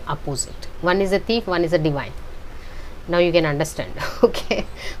 quite opposite. One is a thief, one is a divine. Now you can understand. Okay,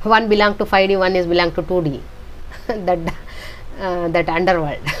 one belongs to 5D, one is belong to 2D. that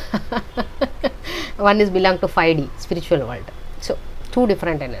underworld. One is belong to 5D, spiritual world. So two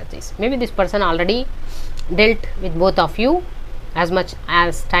different energies. Maybe this person already dealt with both of you as much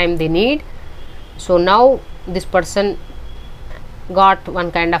as time they need. So now this person got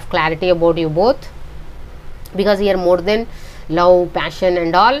one kind of clarity about you both, because here more than love, passion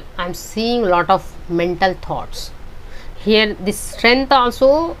and all, I am seeing lot of mental thoughts. Here this strength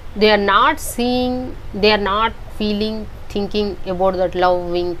also, they are not seeing, they are not feeling, thinking about that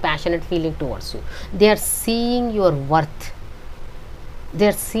loving, passionate feeling towards you. They are seeing your worth. They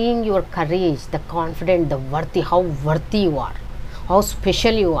are seeing your courage, the confidence, the worthy, how worthy you are, how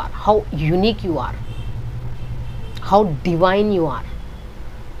special you are, how unique you are, how divine you are.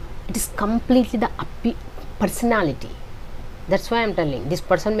 It is completely the personality. That's why I am telling, this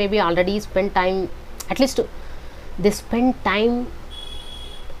person maybe already spent time, at least they spend time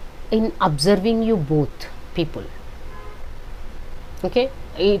in observing you both people. Okay,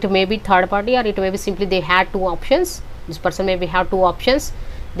 it may be third party, or it may be simply they had two options. This person maybe have two options.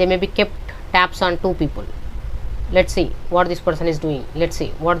 They may be kept tabs on two people. Let's see what this person is doing, let's see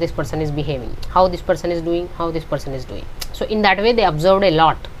what this person is behaving, how this person is doing, how this person is doing. So in that way they observed a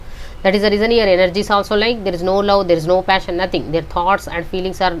lot. That is the reason your energy is also like, there is no love, there is no passion, nothing. Their thoughts and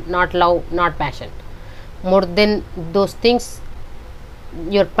feelings are not love, not passion. More than those things,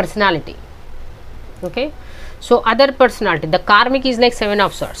 your personality. Okay, so other personality, the karmic is like 7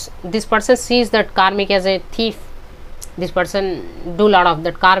 of swords. This person sees that karmic as a thief. This person do lot of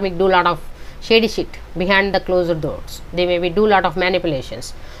that karmic, do lot of shady shit behind the closed doors. They maybe do lot of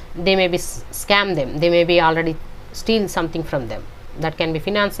manipulations. They may be scam them. They may be already steal something from them. That can be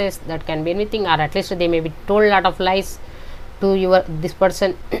finances, that can be anything, or at least they may be told lot of lies to this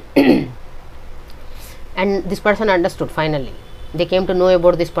person. And this person understood finally. They came to know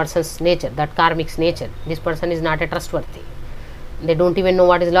about this person's nature, that karmic's nature. This person is not a trustworthy. They don't even know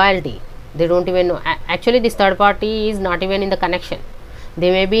what is loyalty. They don't even know. Actually, this third party is not even in the connection.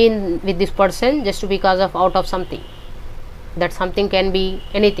 They may be with this person just because of out of something. That something can be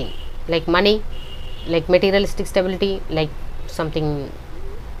anything, like money, like materialistic stability, like something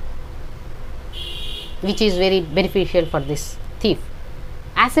which is very beneficial for this thief.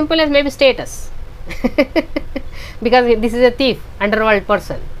 As simple as maybe status. Because this is a thief, underworld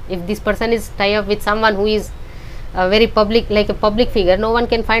person. If this person is tied up with someone who is very public, like a public figure, no one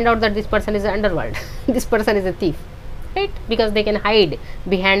can find out that this person is an underworld. This person is a thief, right? Because they can hide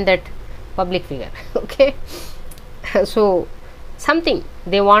behind that public figure. Okay. So something,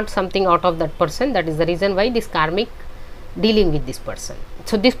 they want something out of that person. That is the reason why this karmic dealing with this person.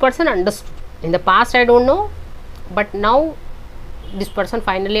 So this person understood. In the past I don't know, but now this person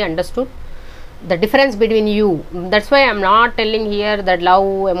finally understood the difference between you. That's why I'm not telling here that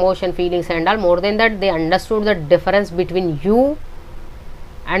love, emotion, feelings and all. More than that, they understood the difference between you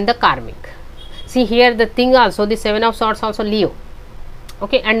and the karmic. See here the thing also, the 7 of swords also Leo.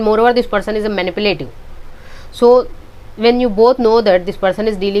 Okay, and moreover this person is a manipulative. So when you both know that this person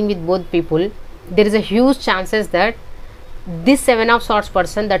is dealing with both people, there is a huge chances that this 7 of swords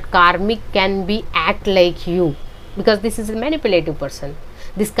person, that karmic, can be act like you, because this is a manipulative person.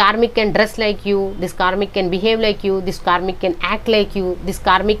 This karmic can dress like you, this karmic can behave like you, this karmic can act like you. This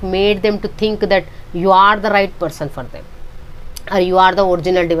karmic made them to think that you are the right person for them, or you are the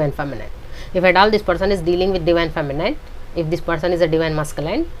original divine feminine. If at all this person is dealing with divine feminine, if this person is a divine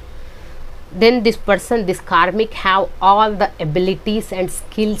masculine, then this person, this karmic, have all the abilities and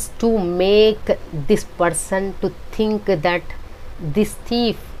skills to make this person to think that this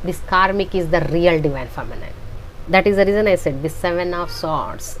thief, this karmic, is the real divine feminine. That is the reason I said this 7 of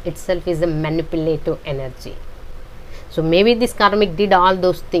swords itself is a manipulative energy. So maybe this karmic did all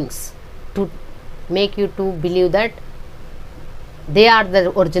those things to make you to believe that they are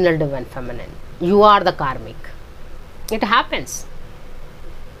the original divine feminine, you are the karmic. It happens.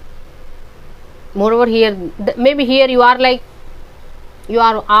 Moreover here, maybe here you are like, you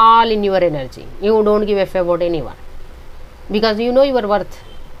are all in your energy, you don't give a f about anyone, because you know your worth.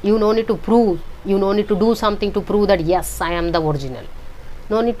 You no need to prove, you no need to do something to prove that yes, I am the original.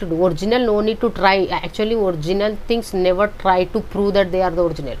 No need to do original, no need to try. Actually original things never try to prove that they are the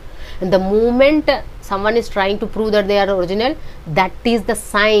original. And the moment someone is trying to prove that they are the original, that is the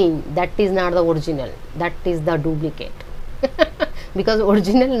sign that is not the original, that is the duplicate. Because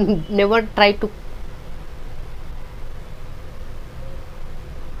original never try to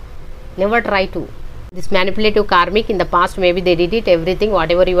this manipulative karmic. In the past maybe they did it, everything,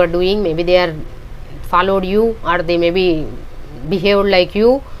 whatever you are doing, maybe they are followed you, or they maybe behaved like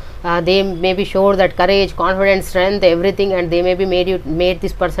you, they maybe showed that courage, confidence, strength, everything, and they maybe made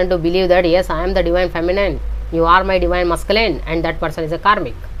this person to believe that yes, I am the divine feminine, you are my divine masculine, and that person is a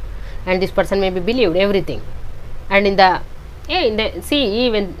karmic, and this person maybe believed everything. And see,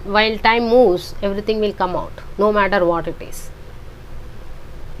 even while time moves, everything will come out, no matter what it is.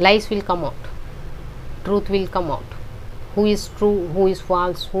 Lies will come out, truth will come out, who is true, who is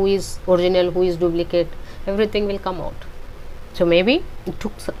false, who is original, who is duplicate, everything will come out. So maybe it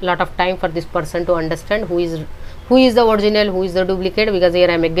took a lot of time for this person to understand who is the original, who is the duplicate, because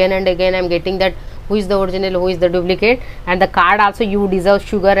here I am again and again I am getting that who is the original, who is the duplicate. And the card also, you deserve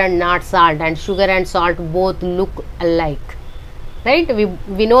sugar and not salt, and sugar and salt both look alike, right?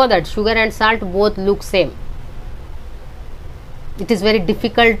 We know that sugar and salt both look same. It is very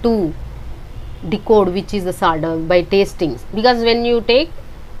difficult to decode which is the salt by tasting, because when you take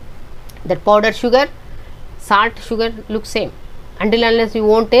that powdered sugar, salt, sugar look same. Until unless you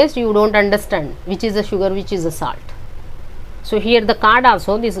won't taste, you don't understand which is the sugar, which is the salt. So here the card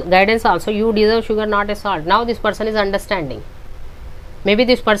also, this guidance also, you deserve sugar, not a salt. Now this person is understanding. Maybe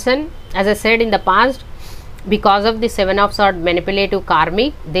this person, as I said in the past, because of the 7 of swords manipulative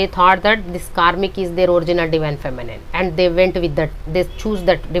karmic, they thought that this karmic is their original divine feminine, and they went with that, they choose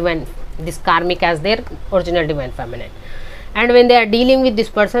that this karmic as their original divine feminine. And when they are dealing with this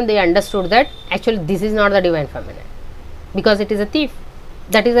person, they understood that actually this is not the divine feminine, because it is a thief.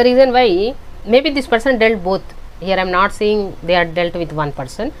 That is the reason why maybe this person dealt both. Here I am not saying they are dealt with one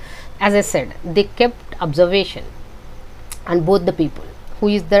person. As I said, they kept observation on both the people, who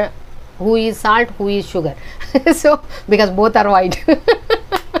is salt, who is sugar. So because both are white.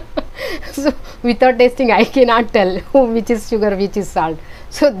 So without tasting I cannot tell which is sugar, which is salt.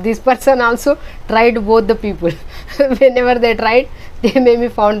 So this person also tried both the people. Whenever they tried, they maybe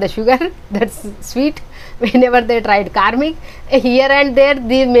found the sugar, that's sweet. Whenever they tried karmic, here and there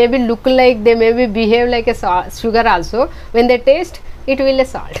they maybe look like, they maybe behave like a sugar also. When they taste, it will be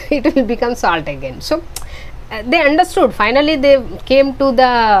salt. It will become salt again. So they understood. Finally they came to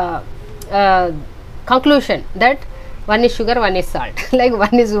the conclusion that one is sugar, one is salt. Like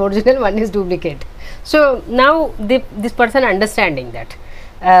one is original, one is duplicate. So now this person understanding that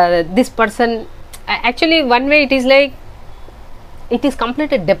this person, actually one way it is like, it is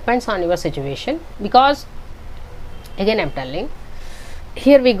completely depends on your situation, because again I am telling,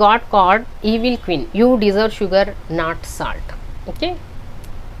 here we got called evil queen, you deserve sugar, not salt. Okay,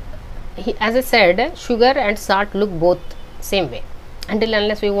 as I said, sugar and salt look both same way. Until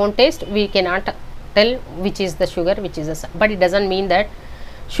unless we won't taste, we cannot tell which is the sugar, which is the salt. But it doesn't mean that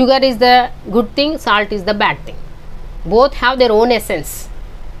sugar is the good thing, salt is the bad thing. Both have their own essence,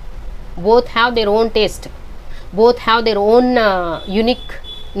 both have their own taste, both have their own unique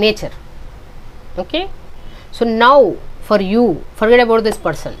nature. Okay, so now for you, forget about this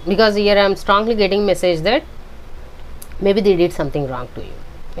person, because here I am strongly getting message that maybe they did something wrong to you.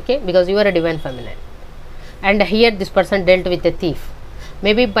 Okay, because you are a divine feminine, and here this person dealt with a thief.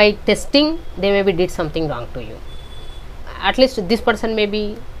 Maybe by testing they maybe did something wrong to you. At least this person may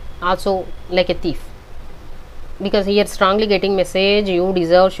be also like a thief, because here strongly getting message you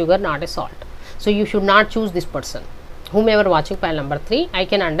deserve sugar, not a salt. So you should not choose this person. Whomever watching pile number 3, I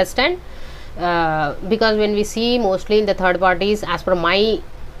can understand, because when we see mostly in the third parties, as per my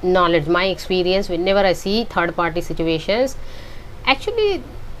knowledge, my experience, whenever I see third party situations, actually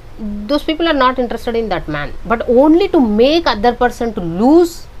those people are not interested in that man, but only to make other person to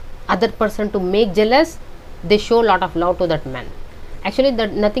lose, other person to make jealous, they show a lot of love to that man. Actually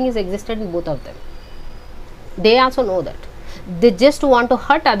that nothing is existed in both of them. They also know that. They just want to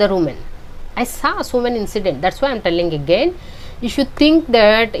hurt other women. I saw so many incidents. That's why I am telling again. You should think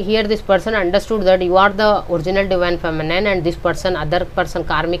that here this person understood that you are the original divine feminine, and this person, other person,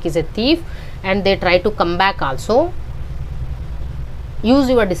 karmic, is a thief, and they try to come back also. Use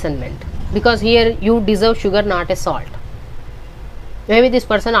your discernment, because here you deserve sugar, not a salt. Maybe this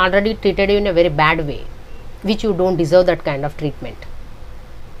person already treated you in a very bad way, which you don't deserve that kind of treatment.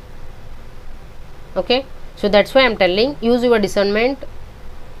 Okay, so that's why I am telling, use your discernment.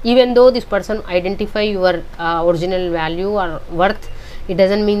 Even though this person identify your original value or worth, it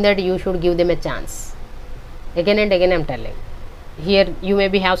doesn't mean that you should give them a chance. Again and again I am telling, here you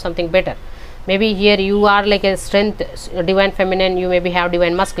maybe have something better. Maybe here you are like a strength, divine feminine, you maybe have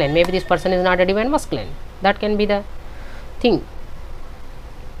divine masculine. Maybe this person is not a divine masculine. That can be the thing.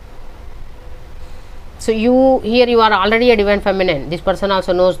 So you, here you are already a divine feminine. This person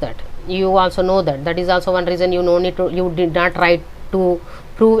also knows that. You also know that. That is also one reason you you did not try to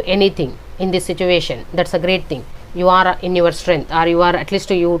prove anything in this situation. That's a great thing. You are in your strength, or you are, at least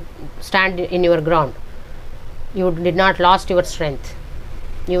you stand in your ground. You did not lost your strength.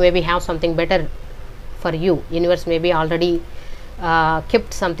 You maybe have something better for you. Universe maybe already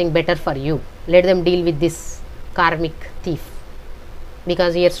kept something better for you. Let them deal with this karmic thief,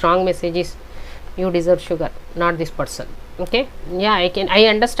 because here strong message is you deserve sugar, not this person. Okay, yeah, I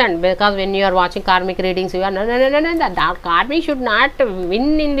understand, because when you are watching karmic readings, you are no, that karmic should not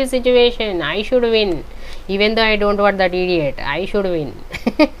win in this situation. I should win, even though I don't want that idiot. I should win.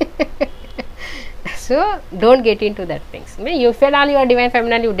 So don't get into that things. I mean, you feel all you are divine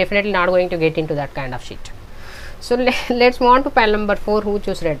feminine, you definitely not going to get into that kind of shit. So let's move on to pile number 4, who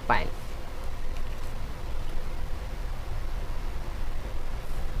choose red pile.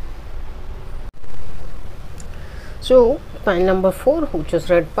 So pile number 4, who choose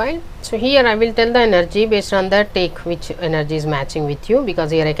red pile. So here I will tell the energy, based on that take which energy is matching with you,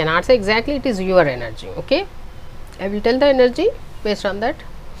 because here I cannot say exactly it is your energy. Okay, I will tell the energy, based on that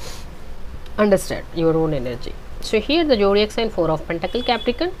understand your own energy. So here the zodiac sign 4 of Pentacle,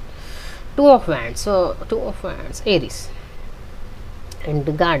 Capricorn, 2 of Wands, so 2 of Wands, Aries, and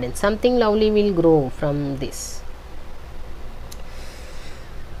the garden. Something lovely will grow from this.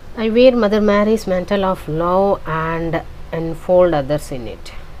 I wear Mother Mary's mantle of love and enfold others in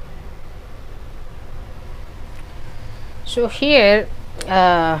it. So here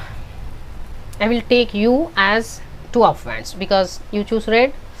I will take you as 2 of Wands, because you choose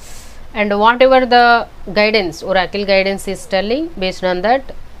red, and whatever the guidance, oracle guidance is telling, based on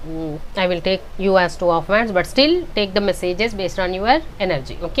that I will take you as 2 of Wands, but still take the messages based on your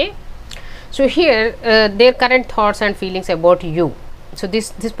energy. Okay, so here their current thoughts and feelings about you. So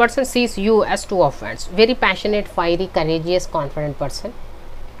this person sees you as 2 of Wands, very passionate, fiery, courageous, confident person,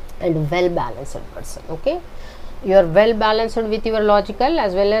 and well balanced person. Okay, you are well balanced with your logical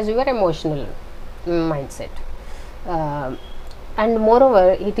as well as your emotional mindset, and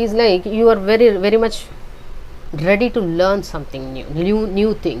moreover it is like you are very much ready to learn something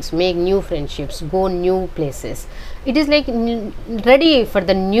new things, make new friendships, go new places. It is like ready for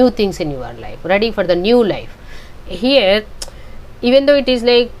the new things in your life, ready for the new life. Here, even though it is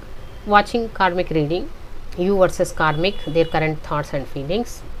like watching karmic reading, you versus karmic, their current thoughts and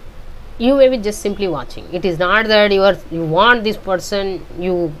feelings, you may be just simply watching. It is not that you want this person,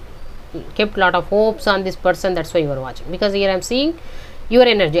 you kept lot of hopes on this person, that's why you are watching. Because here I am seeing your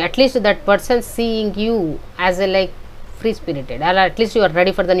energy, at least that person seeing you as a like free spirited, or at least you are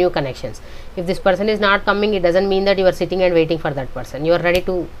ready for the new connections. If this person is not coming, it doesn't mean that you are sitting and waiting for that person. You are ready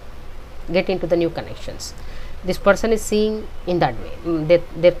to get into the new connections. This person is seeing in that way.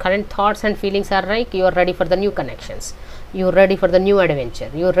 Their current thoughts and feelings are like, you are ready for the new connections, you are ready for the new adventure,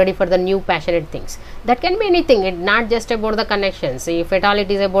 you are ready for the new passionate things. That can be anything. It's not just about the connections. If at all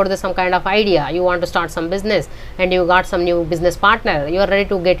it is about some kind of idea, you want to start some business and you got some new business partner, you are ready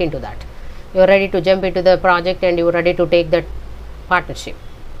to get into that, you are ready to jump into the project, and you are ready to take that partnership.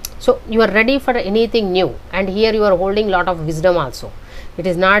 So you are ready for anything new, and here you are holding lot of wisdom also. It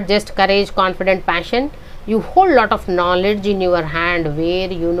is not just courage, confident, passion. You hold lot of knowledge in your hand,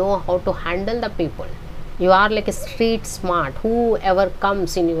 where you know how to handle the people. You are like a street smart. Whoever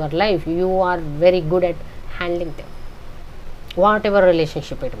comes in your life, you are very good at handling them, whatever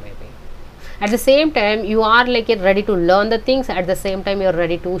relationship it may be. At the same time, you are like ready to learn the things. At the same time, you are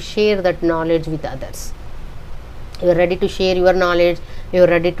ready to share that knowledge with others. You are ready to share your knowledge. You are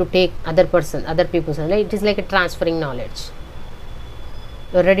ready to take other people's knowledge. It is like a transferring knowledge.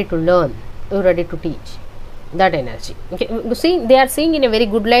 You are ready to learn. You are ready to teach. That energy. Okay, you see, they are seeing in a very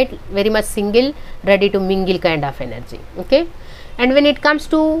good light, very much single, ready to mingle kind of energy. Okay, and when it comes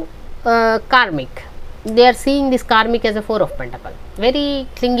to karmic, they are seeing this karmic as a 4 of Pentacles, very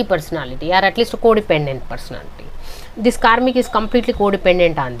clingy personality, or at least a codependent personality. This karmic is completely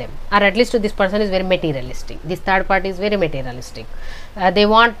codependent on them, or at least this person is very materialistic. This third party is very materialistic. They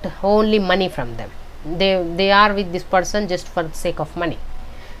want only money from them. They are with this person just for the sake of money.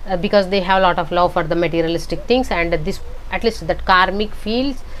 Because they have a lot of love for the materialistic things, and this, at least that karmic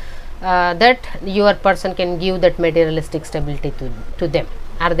feels that your person can give that materialistic stability to them,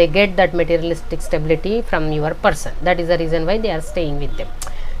 or they get that materialistic stability from your person. That is the reason why they are staying with them.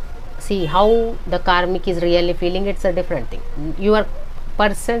 See how the karmic is really feeling. It's a different thing. Your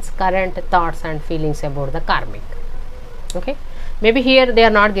person's current thoughts and feelings about the karmic. Okay, maybe here they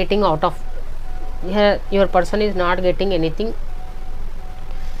are not getting out of here, your person is not getting anything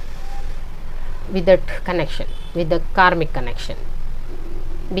with that connection, with the karmic connection,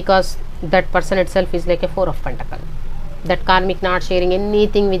 because that person itself is like a 4 of Pentacles. That karmic not sharing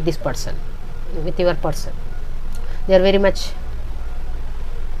anything with this person, with your person. They are very much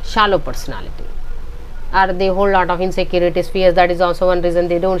shallow personality, or they hold lot of insecurities, fears. That is also one reason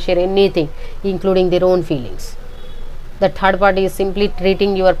they don't share anything, including their own feelings. The third party is simply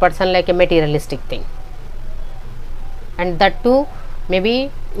treating your person like a materialistic thing, and that too,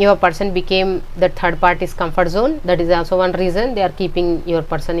 maybe your person became the third party's comfort zone. That is also one reason they are keeping your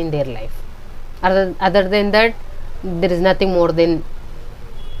person in their life. Other than that, there is nothing more than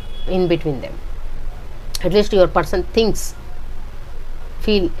in between them. At least your person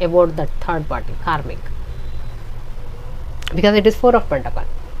feel about that third party karmic, because it is 4 of Pentacles.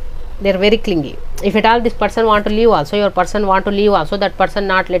 They are very clingy. If at all this person want to leave also, your person want to leave also, that person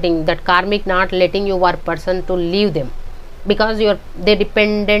not letting, that karmic not letting your person to leave them, because they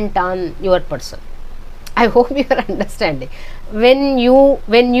dependent on your person. I hope you are understanding. When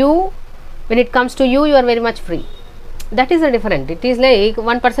it comes to you, you are very much free. That is a different. It is like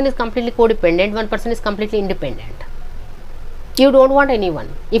one person is completely codependent, one person is completely independent. You don't want anyone.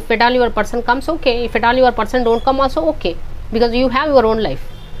 If at all your person comes, okay. If at all your person don't come also, okay, because you have your own life.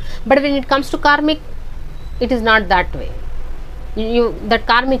 But when it comes to karmic, it is not that way. That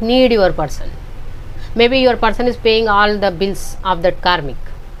karmic need your person. Maybe your person is paying all the bills of that karmic.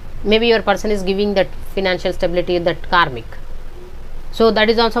 Maybe your person is giving that financial stability, that karmic. So that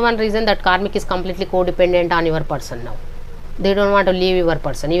is also one reason that karmic is completely codependent on your person now. They don't want to leave your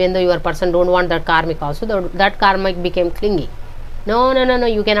person, even though your person don't want that karmic also. That karmic became clingy. No,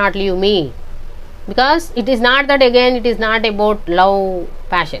 you cannot leave me. Because it is not that, again, it is not about love,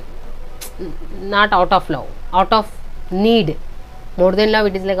 passion. Not out of love, out of need. More than love,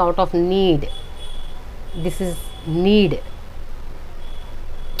 it is like out of need. This is need.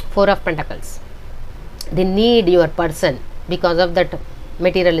 4 of Pentacles. They need your person because of that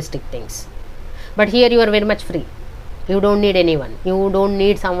materialistic things. But here you are very much free. You don't need anyone. You don't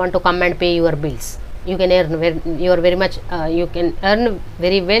need someone to come and pay your bills. You can earn. You are very much. You can earn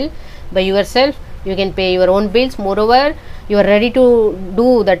very well by yourself. You can pay your own bills. Moreover, you are ready to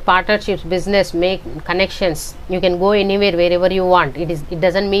do that partnerships, business, make connections. You can go anywhere, wherever you want. It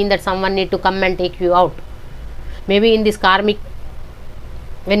doesn't mean that someone need to come and take you out. Maybe in this karmic,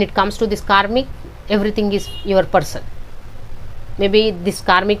 when it comes to this karmic, everything is your person. Maybe this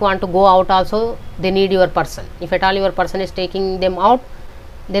karmic want to go out also, they need your person. If at all your person is taking them out,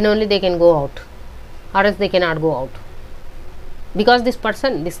 then only they can go out, or else they cannot go out. Because this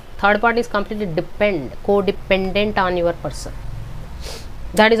person, this third party is completely codependent on your person.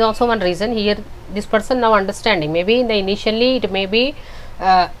 That is also one reason here this person now understanding. Maybe in the initially it may be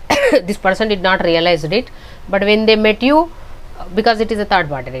this person did not realize it, but when they met you, because it is a third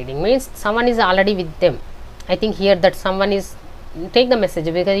party reading, means someone is already with them. I think here that someone is, take the message,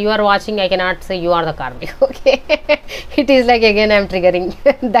 because you are watching, I cannot say you are the karmic. Okay. It is like, again I am triggering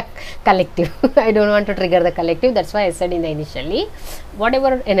the collective. I don't want to trigger the collective. That's why I said in the initially,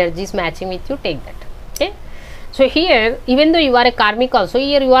 whatever energy is matching with you, take that. Okay. So here, even though you are a karmic also,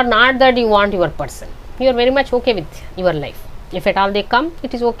 here you are not that you want your person. You are very much okay with your life. If at all they come,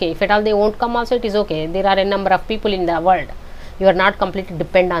 it is okay. If at all they won't come also, it is okay. There are a number of people in the world. You are not completely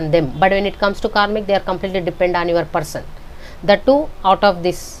dependent on them. But when it comes to karmic, they are completely dependent on your person. That too, out of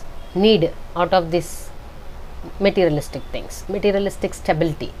this need, out of this materialistic things, materialistic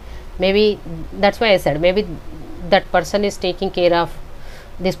stability. Maybe that's why I said, maybe that person is taking care of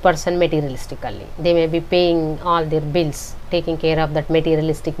this person materialistically. They may be paying all their bills, taking care of that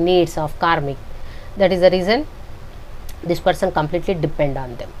materialistic needs of karmic. That is the reason this person completely depend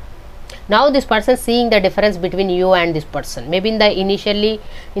on them. Now this person seeing the difference between you and this person. Maybe in the initially,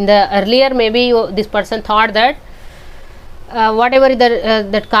 in the earlier, maybe this person thought that whatever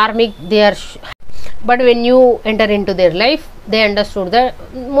that karmic they are, but when you enter into their life, they understood that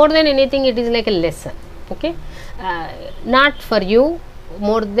more than anything it is like a lesson. Okay, not for you,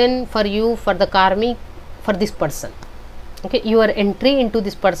 more than for you, for the karmic, for this person. Okay, your entry into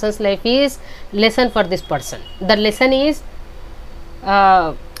this person's life is lesson for this person. The lesson is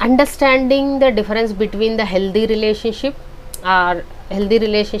understanding the difference between the healthy relationship and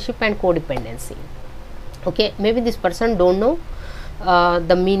codependency. Okay, maybe this person don't know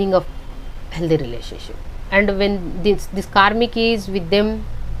the meaning of healthy relationship, and when this karmic is with them,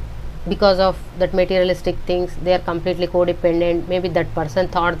 because of that materialistic things, they are completely codependent. Maybe that person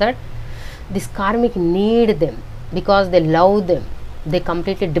thought that this karmic need them because they love them, they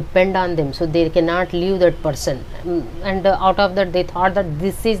completely depend on them, so they cannot leave that person, and out of that they thought that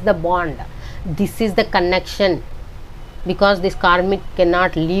this is the bond, this is the connection, because this karmic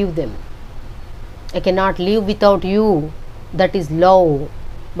cannot leave them. I cannot live without you, that is love.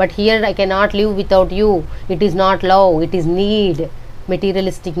 But here I cannot live without you, it is not love, it is need,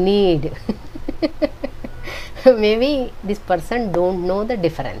 materialistic need. Maybe this person don't know the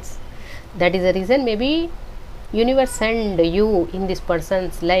difference. That is the reason maybe universe send you in this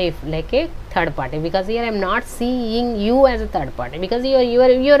person's life like a third party, because here I am not seeing you as a third party, because you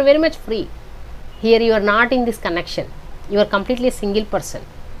are very much free. Here you are not in this connection, you are completely a single person.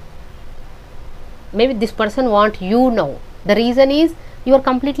 Maybe this person want you now. The reason is you are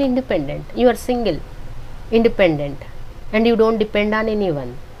completely independent, you are single, independent, and you don't depend on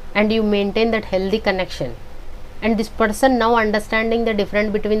anyone, and you maintain that healthy connection. And this person now understanding the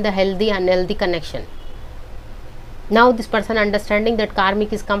difference between the healthy and unhealthy connection. Now this person understanding that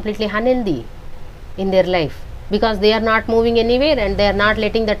karmic is completely unhealthy in their life, because they are not moving anywhere and they are not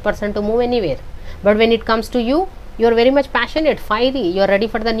letting that person to move anywhere. But when it comes to you, you are very much passionate, fiery, you are ready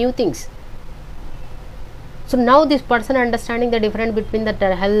for the new things. So now this person understanding the difference between the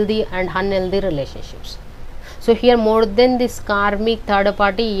healthy and unhealthy relationships. So here more than this karmic third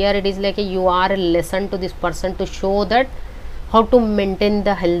party, here it is like you are a lesson to this person to show that how to maintain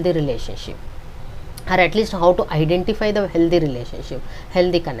the healthy relationship, or at least how to identify the healthy relationship,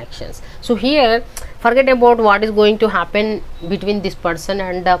 healthy connections. So here forget about what is going to happen between this person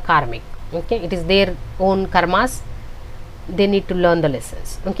and the karmic. Okay, it is their own karmas, they need to learn the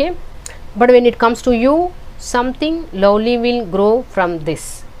lessons. Okay, but when it comes to you, something lovely will grow from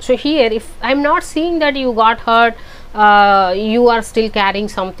this. So here if I am not seeing that you got hurt, you are still carrying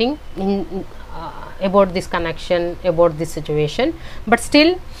something in, about this connection, about this situation, but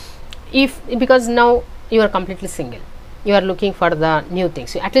still, if because now you are completely single, you are looking for the new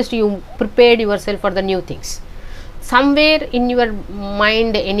things, at least you prepared yourself for the new things. Somewhere in your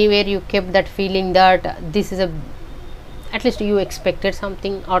mind, anywhere you kept that feeling that this is a, at least you expected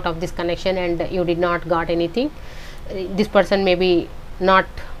something out of this connection and you did not got anything. This person maybe not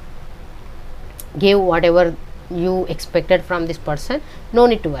gave whatever you expected from this person. No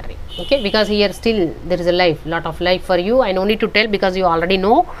need to worry. Okay, because here still there is a life, lot of life for you. I no need to tell, because you already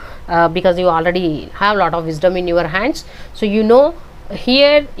know, because you already have lot of wisdom in your hands. So you know,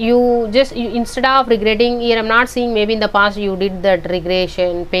 here you just instead of regretting, here I'm not seeing maybe in the past you did that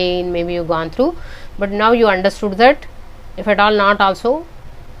regression, pain, maybe you gone through, but now you understood that if at all not also,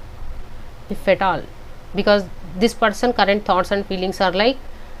 if at all, because this person current thoughts and feelings are like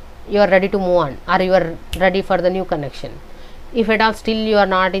you are ready to move on, or you are ready for the new connection. If at all still you are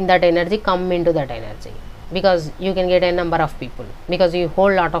not in that energy, come into that energy, because you can get a number of people, because you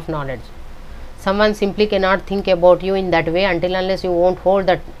hold lot of knowledge. Someone simply cannot think about you in that way until unless you won't hold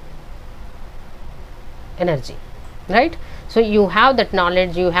that energy, right? So you have that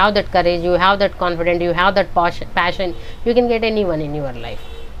knowledge, you have that courage, you have that confidence, you have that passion, you can get anyone in your life.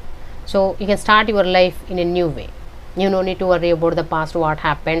 So you can start your life in a new way. You no need to worry about the past, what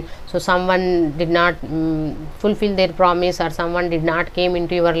happened. So someone did not fulfill their promise, or someone did not came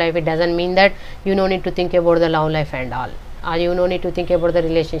into your life, it doesn't mean that you no need to think about the love life and all, or you no need to think about the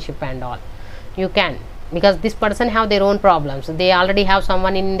relationship and all. You can, because this person have their own problems. They already have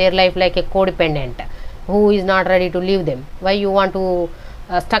someone in their life like a codependent who is not ready to leave them. Why you want to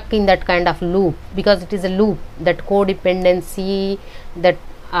stuck in that kind of loop? Because it is a loop, that codependency, that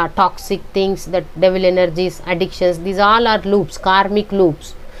toxic things, that devil energies, addictions, these all are loops, karmic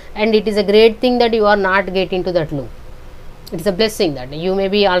loops. And it is a great thing that you are not getting into that loop. It is a blessing that you may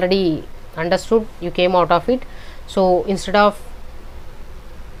be already understood, you came out of it. So instead of,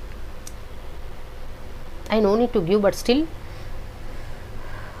 I no need to give, but still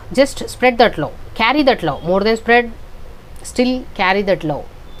just spread that love, carry that love, more than spread, still carry that love.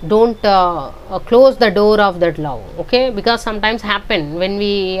 Don't close the door of that love, okay? Because sometimes happen when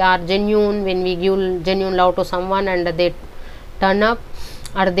we are genuine, when we give genuine love to someone and they turn up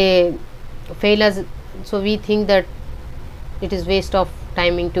or they fail us, so we think that it is waste of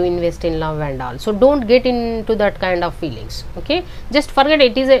timing to invest in love and all. So don't get into that kind of feelings, okay? Just forget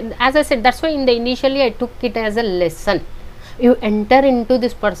it. Is as I said, that's why in the initially I took it as a lesson. You enter into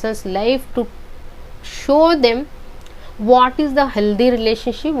this person's life to show them what is the healthy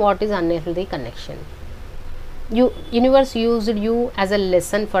relationship, what is unhealthy connection. Universe used you as a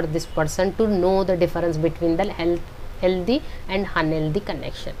lesson for this person to know the difference between the healthy and unhealthy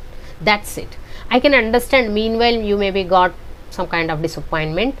connection. That's it. I can understand, meanwhile you maybe got some kind of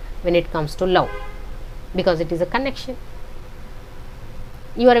disappointment when it comes to love, because it is a connection.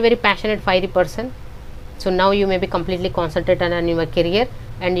 You are a very passionate, fiery person, so now you may be completely concentrated on your career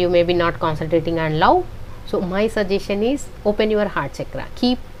and you may be not concentrating on love. So my suggestion is, open your heart chakra,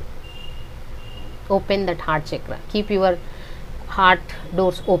 keep open that heart chakra, keep your heart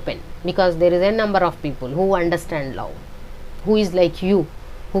doors open, because there is a number of people who understand love, who is like you,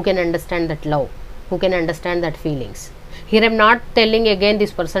 who can understand that love, who can understand that feelings. Here I am not telling again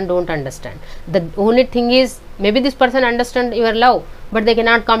this person don't understand. The only thing is, maybe this person understand your love, but they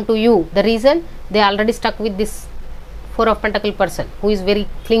cannot come to you. The reason, they already stuck with this Four of Pentacles person who is very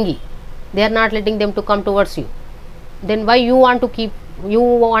clingy. They are not letting them to come towards you. Then why you want to keep, you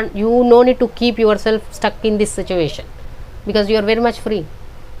no need to keep yourself stuck in this situation, because you are very much free.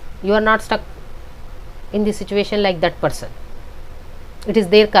 You are not stuck in this situation like that person. It is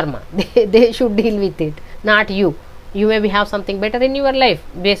their karma. They should deal with it, not you. You maybe have something better in your life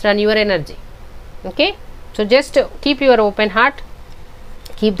based on your energy, okay? So just keep your open heart,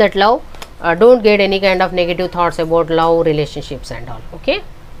 keep that love. Don't get any kind of negative thoughts about love, relationships and all, okay?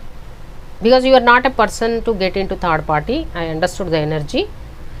 Because you are not a person to get into third party. I understood the energy.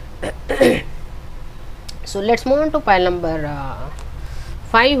 So let's move on to pile number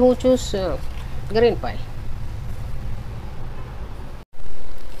 5. Who choose green pile?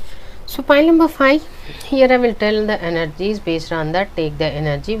 So pile number 5, here I will tell the energies. Based on that, take the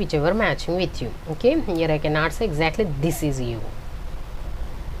energy whichever matching with you, okay? Here I cannot say exactly this is you.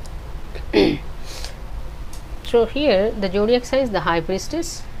 So here the zodiac sign is the High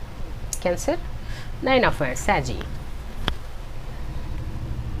Priestess, Cancer, 9 of Wands, Saggy,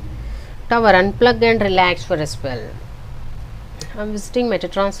 Tower, unplug and relax for a spell. I'm visiting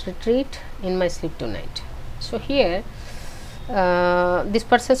Metatron's retreat in my sleep tonight. So here this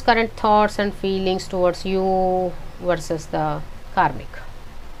person's current thoughts and feelings towards you versus the karmic.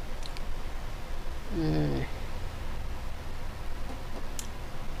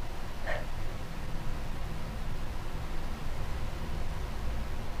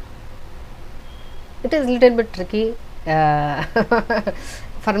 It is little bit tricky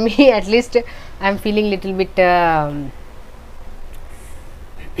for me, at least. I am feeling little bit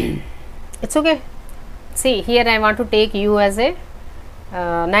it's okay. See, here I want to take you as a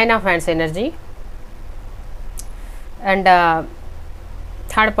 9 of Wands energy, and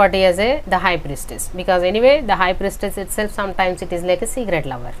third party as the High Priestess, because anyway the High Priestess itself sometimes it is like a secret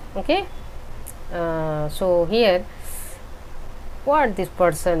lover, okay? So here what this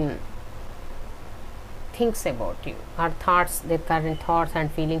person thinks about you, or thoughts, their current thoughts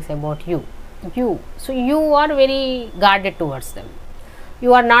and feelings about you. So you are very guarded towards them,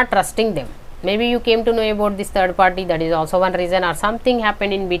 you are not trusting them. Maybe you came to know about this third party, that is also one reason, or something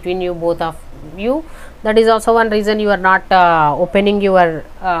happened in between you, both of you, that is also one reason you are not opening your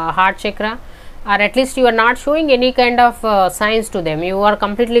heart chakra, or at least you are not showing any kind of signs to them. You are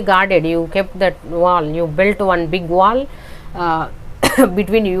completely guarded, you kept that wall, you built one big wall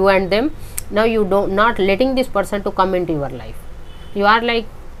between you and them. Now you don't not letting this person to come into your life. You are like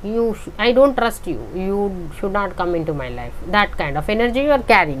I don't trust you, you should not come into my life. That kind of energy you are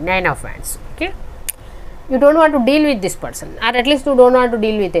carrying. 9 of Wands. Okay, you don't want to deal with this person, or at least you don't want to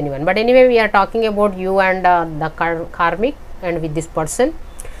deal with anyone. But anyway, we are talking about you and the karmic and with this person.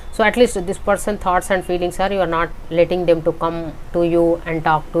 So at least this person thoughts and feelings are, you are not letting them to come to you and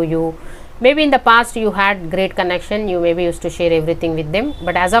talk to you. Maybe in the past you had great connection, you maybe used to share everything with them,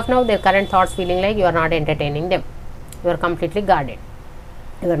 but as of now their current thoughts feeling like you are not entertaining them. You are completely guarded,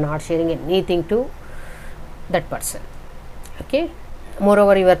 you are not sharing anything to that person. Okay,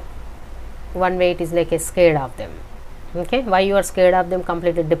 moreover you are one way, it is like a scared of them. Okay, why you are scared of them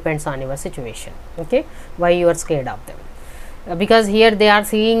completely depends on your situation. Okay, why you are scared of them? Because here they are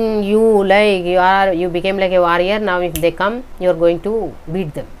seeing you like you became like a warrior. Now if they come, you are going to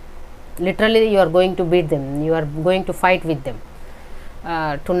beat them. Literally you are going to beat them, you are going to fight with them,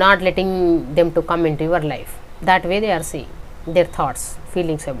 to not letting them to come into your life. That way they are seeing their thoughts,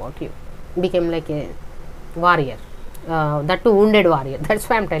 feelings about you, became like a warrior, that too wounded warrior. That's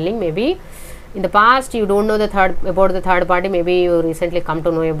why I'm telling, maybe in the past you don't know about the third party, maybe you recently come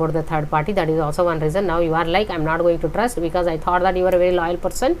to know about the third party. That is also one reason. Now you are like, I'm not going to trust, because I thought that you are a very loyal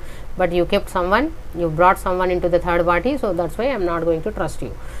person, but you kept someone, you brought someone into the third party, so that's why I'm not going to trust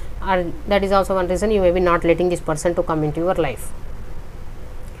you. Or that is also one reason you may be not letting this person to come into your life.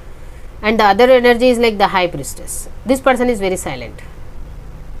 And the other energy is like the High Priestess. This person is very silent.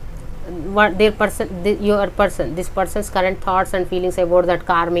 What their person, your person, this person's current thoughts and feelings about that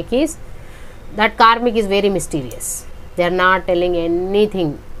karmic is very mysterious. They are not telling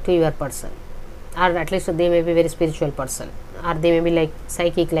anything to your person, or at least they may be very spiritual person, or they may be like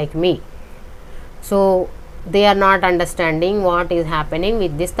psychic like me. So they are not understanding what is happening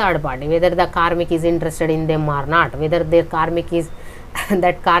with this third party, whether the karmic is interested in them or not, whether their karmic is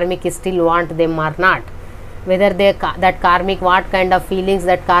that karmic is still want them or not, whether that karmic, what kind of feelings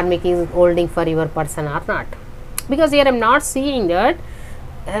that karmic is holding for your person or not. Because here I am not seeing that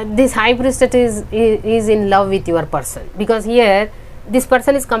this High Priestess is in love with your person, because here this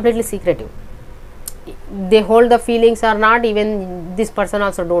person is completely secretive. They hold the feelings or not, even this person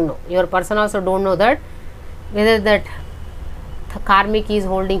also don't know, your person also don't know that whether that karmic is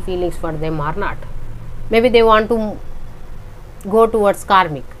holding feelings for them or not. Maybe they want to go towards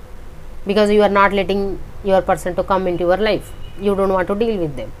karmic, because you are not letting your person to come into your life, you don't want to deal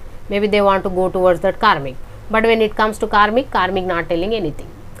with them. Maybe they want to go towards that karmic, but when it comes to karmic not telling anything,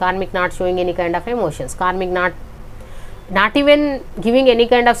 karmic not showing any kind of emotions, karmic not even giving any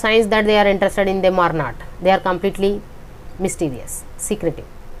kind of signs that they are interested in them or not. They are completely mysterious, secretive.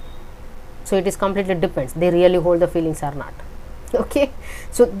 So it is completely depends, they really hold the feelings or not. Okay,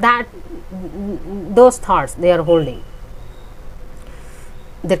 so that those thoughts they are holding,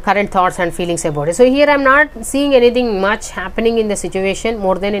 their current thoughts and feelings about it. So here I am not seeing anything much happening in the situation.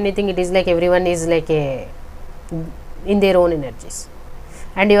 More than anything, it is like everyone is like in their own energies,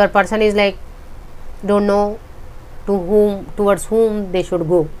 and your person is like don't know towards whom they should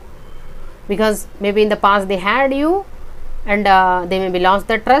go, because maybe in the past they had you and they maybe lost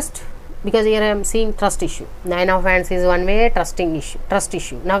the trust. Because here I am seeing trust issue. 9 of Wands is one way, trust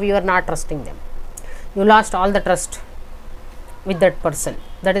issue. Now you are not trusting them, you lost all the trust with that person.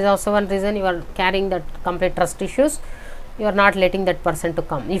 That is also one reason you are carrying that complete trust issues. You are not letting that person to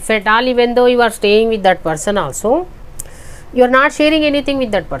come. If at all, even though you are staying with that person also, you are not sharing anything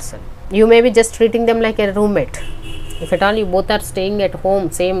with that person. You may be just treating them like a roommate. If at all you both are staying at home,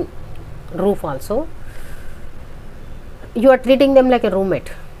 same roof also, you are treating them like a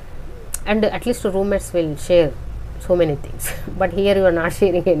roommate. And at least roommates will share so many things, but here you are not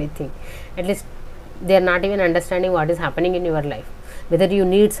sharing anything. At least they are not even understanding what is happening in your life, whether you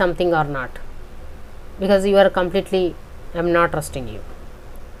need something or not, because you are completely, I am not trusting you,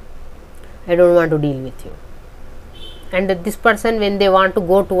 I don't want to deal with you. And this person, when they want to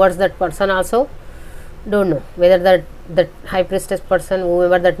go towards that person also, don't know whether that High Priestess person,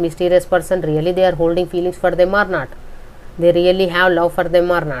 whoever that mysterious person, really they are holding feelings for them or not, they really have love for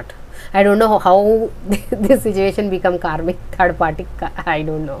them or not. I don't know how this situation become karmic third party. I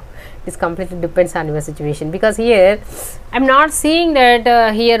don't know. It completely depends on your situation, because here I am not seeing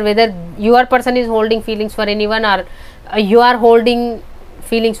that here whether your person is holding feelings for anyone, or you are holding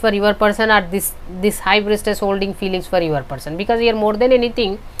feelings for your person, or this High Priestess holding feelings for your person. Because here more than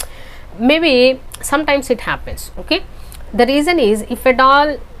anything, maybe sometimes it happens. Okay, the reason is, if at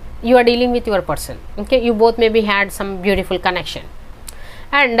all you are dealing with your person, okay, you both maybe had some beautiful connection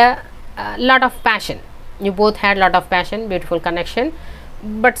and lot of passion, you both had lot of passion, beautiful connection,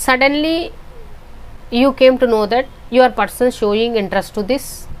 but suddenly you came to know that your person showing interest to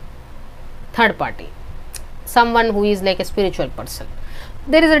this third party, someone who is like a spiritual person,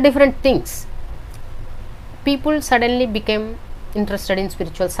 there is a different things. People suddenly become interested in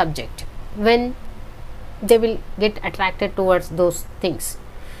spiritual subject when they will get attracted towards those things.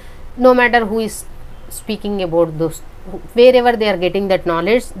 No matter who is speaking about those, wherever they are getting that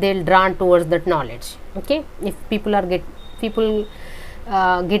knowledge, they will drawn towards that knowledge. Okay, if people are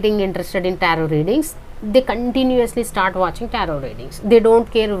getting interested in tarot readings, they continuously start watching tarot readings. They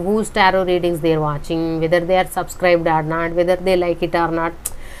don't care whose tarot readings they are watching, whether they are subscribed or not, whether they like it or not.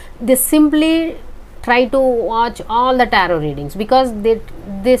 They simply try to watch all the tarot readings because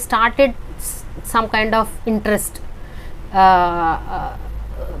they started some kind of interest,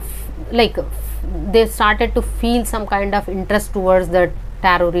 like they started to feel some kind of interest towards the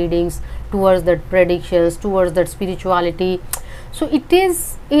tarot readings, towards the predictions, towards that spirituality. So it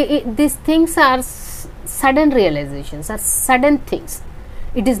is these things are sudden realizations, are sudden things.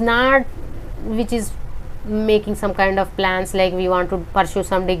 It is not which is making some kind of plans, like we want to pursue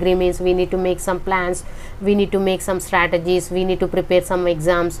some degree means we need to make some plans, we need to make some strategies, we need to prepare some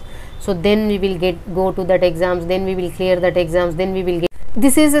exams, so then we will go to that exams, then we will clear that exams, then we will get.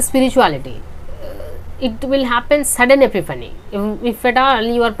 This is a spirituality. It will happen sudden epiphany. If at all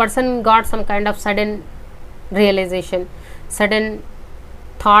your person got some kind of sudden realization, sudden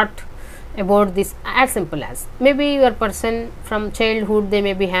thought about this, as simple as maybe your person from childhood, they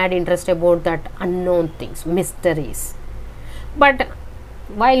maybe had interest about that unknown things, mysteries, but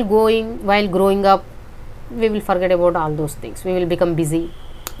while growing up, we will forget about all those things. We will become busy,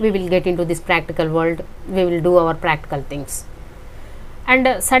 we will get into this practical world, we will do our practical things,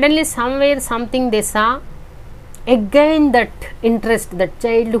 and suddenly somewhere something they saw, again that interest, that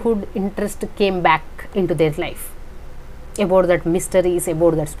childhood interest came back into their life, about that mysteries,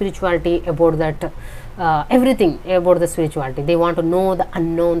 about that spirituality, about that everything about the spirituality. They want to know the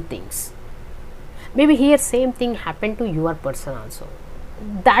unknown things. Maybe here same thing happened to your person also.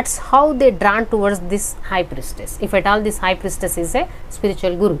 That's how they drawn towards this high priestess. If at all this high priestess is a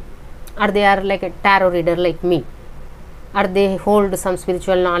spiritual guru, or they are like a tarot reader like me, or they hold some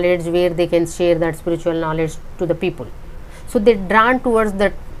spiritual knowledge where they can share that spiritual knowledge to the people, so they drawn towards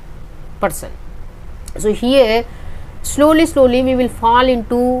that person. So here slowly we will fall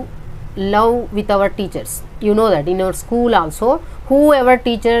into love with our teachers. You know that in our school also, whoever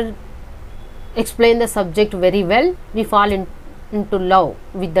teacher explain the subject very well, we fall into love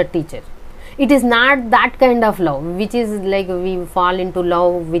with the teacher. It is not that kind of love which is like we fall into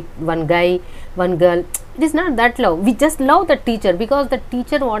love with one guy, one girl. It is not that love. We just love the teacher because the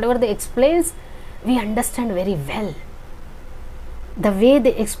teacher, whatever they explains, we understand very well. The way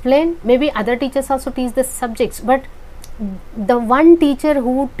they explain, maybe other teachers also teach the subjects, but the one teacher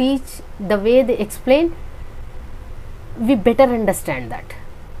who teach the way they explain, we better understand that.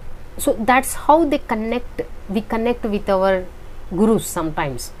 So that's how they connect. We connect with our gurus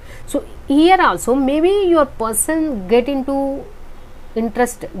sometimes. So here also maybe your person get interested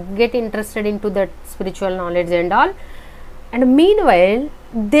into that spiritual knowledge and all, and meanwhile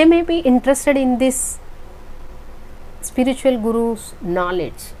they may be interested in this spiritual guru's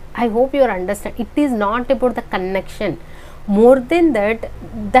knowledge. I hope you understand. It is not about the connection. More than that,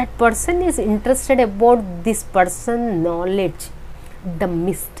 that person is interested about this person knowledge, the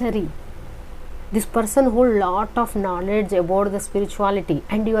mystery. This person hold lot of knowledge about the spirituality,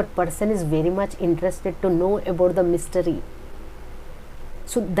 and your person is very much interested to know about the mystery.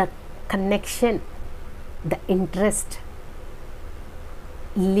 So the connection, the interest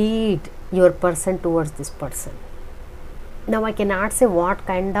lead your person towards this person. Now I cannot say what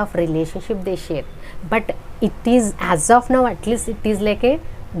kind of relationship they share, but it is, as of now at least, it is like a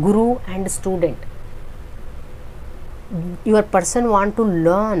guru and student. Your person want to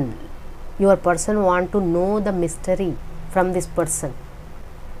learn, your person want to know the mystery from this person.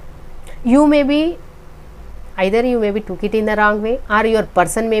 You may be, either you maybe took it in the wrong way, or your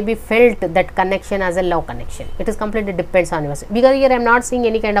person maybe felt that connection as a love connection. It is completely depends on yours, because here I am not seeing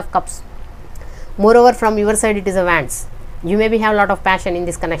any kind of cups. Moreover, from your side it is a wands. You maybe have a lot of passion in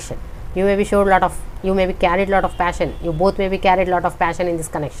this connection. You maybe showed lot of, you maybe carried lot of passion. You both maybe carried lot of passion in this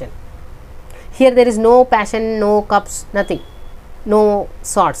connection. Here there is no passion, no cups, nothing, no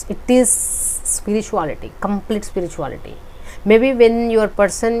swords. It is spirituality, complete spirituality. Maybe when your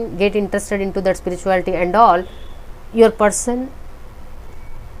person get interested into that spirituality and all, your person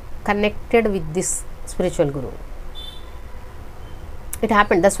connected with this spiritual guru. It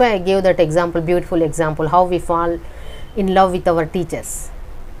happened. That's why I gave that example, beautiful example, how we fall in love with our teachers,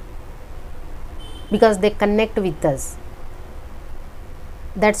 because they connect with us.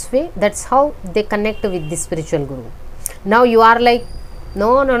 That's how they connect with this spiritual guru. Now you are like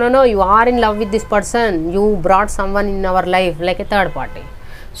No, no, no, no. You are in love with this person. You brought someone in our life like a third party.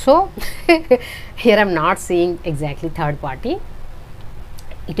 So, here I am not seeing exactly third party.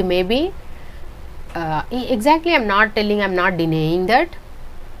 It may be exactly. I am not telling. I am not denying that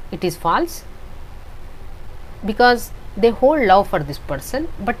it is false, because they hold love for this person,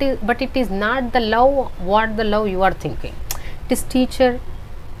 but it is not the love what the love you are thinking. It is teacher.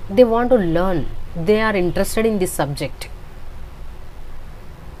 They want to learn. They are interested in this subject.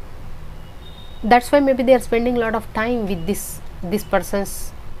 That's why maybe they are spending a lot of time with this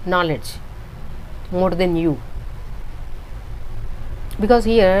person's knowledge more than you. Because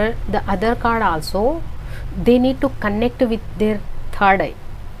here the other card also, they need to connect with their third eye,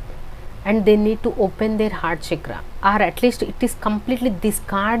 and they need to open their heart chakra, or at least it is completely, this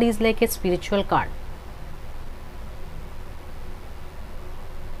card is like a spiritual card.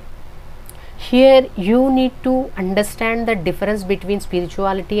 Here you need to understand the difference between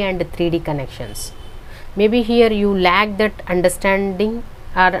spirituality and 3D connections. Maybe here you lack that understanding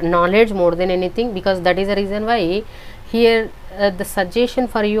or knowledge more than anything, because that is the reason why here the suggestion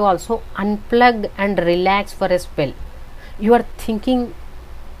for you also, unplug and relax for a spell. You are thinking,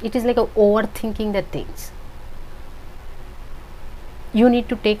 it is like a overthinking the things. You need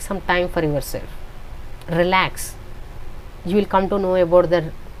to take some time for yourself. Relax. You will come to know about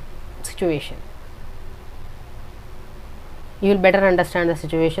the situation. You will better understand the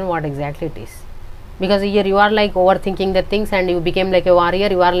situation, what exactly it is. Because here you are like overthinking the things, and you became like a warrior.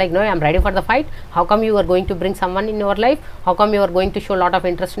 You are like, no, I am ready for the fight. How come you are going to bring someone in your life? How come you are going to show a lot of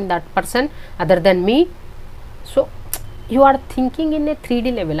interest in that person other than me? So you are thinking in a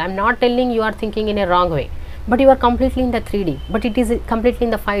 3D level. I am not telling you are thinking in a wrong way, but you are completely in the 3D, but it is completely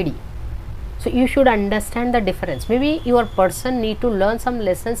in the 5D. So you should understand the difference. Maybe your person need to learn some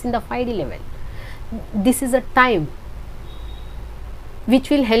lessons in the 5D level. This is a time which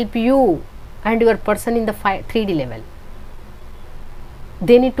will help you and your person in the 3D level.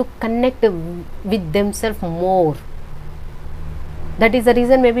 They need to connect with themselves more. That is the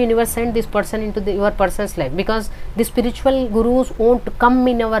reason maybe universe sent this person into your person's life, because the spiritual gurus won't come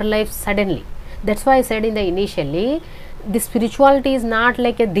in our life suddenly. That's why I said in the initially, the spirituality is not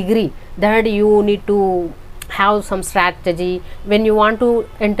like a degree that you need to have some strategy. When you want to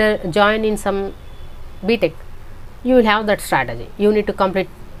join in some BTech, you will have that strategy. You need to complete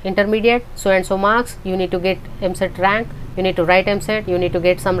intermediate, so and so marks, you need to get MSET rank, you need to write MSET, you need to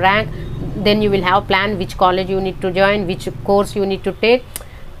get some rank, then you will have plan which college you need to join, which course you need to take,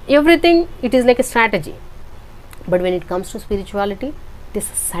 everything. It is like a strategy. But when it comes to spirituality, it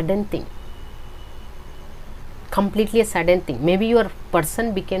is a sudden thing, completely a sudden thing. Maybe your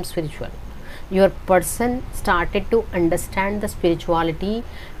person became spiritual, your person started to understand the spirituality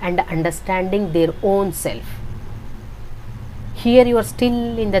and understanding their own self. Here you are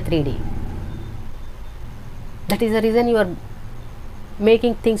still in the 3D. That is the reason you are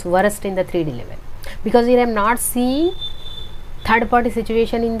making things worst in the 3D level, because here I am not seeing third party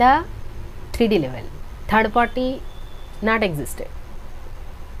situation in the 3D level. Third party not existed.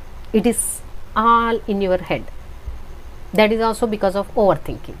 It is all in your head. That is also because of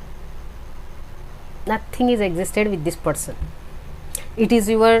overthinking. Nothing is existed with this person. It is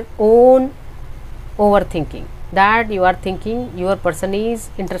your own overthinking, that you are thinking your person is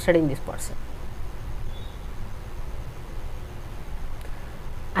interested in this person.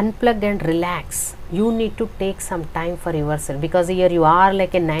 Unplug and relax. You need to take some time for yourself, because here you are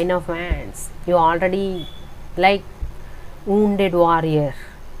like a 9 of Wands. You already like wounded warrior.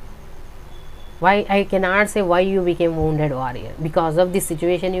 Why I cannot say why you became wounded warrior? Because of this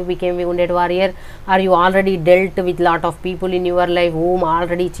situation you became wounded warrior, or you already dealt with lot of people in your life whom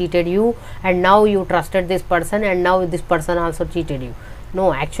already cheated you, and now you trusted this person, and now this person also cheated you.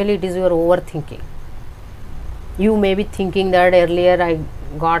 No, actually it is your overthinking. You may be thinking that earlier I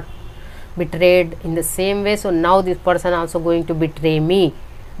got betrayed in the same way, so now this person also going to betray me.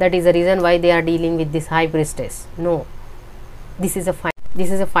 That is the reason why they are dealing with this high priestess. No, this is a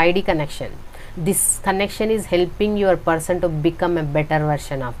 5D connection. This connection is helping your person to become a better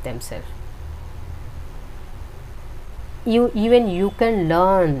version of themselves. Even you can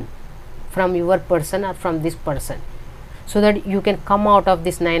learn from your person or from this person, so that you can come out of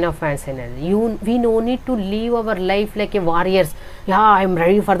this 9 of Wands energy. We no need to live our life like a warriors. Yeah, I am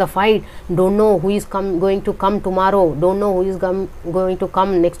ready for the fight. Don't know who is going to come tomorrow. Don't know who is going to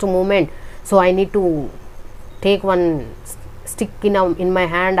come next moment. So I need to take one stick in my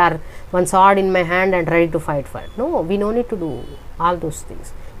hand, or one sword in my hand, and ready to fight for it. No, we no need to do all those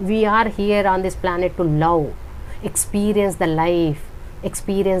things. We are here on this planet to love, experience the life,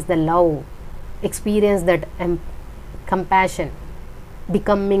 experience the love, experience that compassion.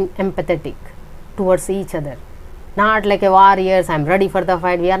 becoming empathetic towards each other. Not like a warriors, I'm ready for the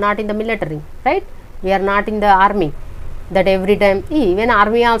fight. We are not in the military, right? We are not in the army that every time, even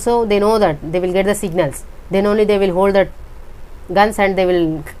army also, they know that they will get the signals, then only they will hold the guns and they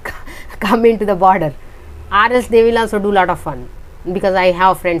will come into the border, or else they will also do lot of fun, because I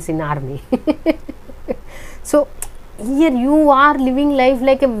have friends in army. So here you are living life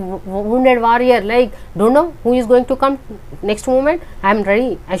like a wounded warrior, like don't know who is going to come next moment. I am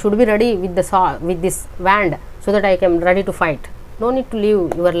ready, I should be ready with the saw, with this wand, so that I am ready to fight. No need to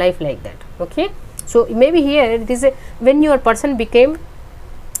live your life like that. Okay, so maybe here it is a, when your person became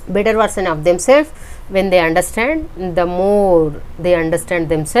better version of themselves, when they understand, the more they understand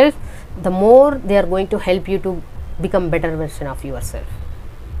themselves, the more they are going to help you to become better version of yourself.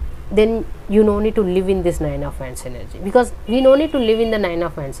 Then you no need to live in this 9 of Wands energy, because we no need to live in the 9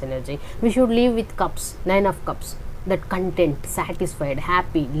 of Wands energy. We should live with cups, 9 of cups, that content, satisfied,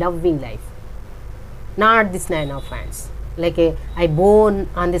 happy, loving life. Not this 9 of Wands, like I born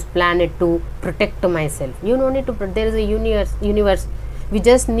on this planet to protect myself. You no need to, there is a universe. We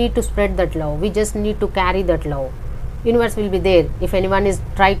just need to spread that love, we just need to carry that love. Universe will be there. If anyone is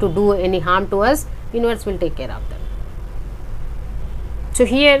try to do any harm to us, universe will take care of them. So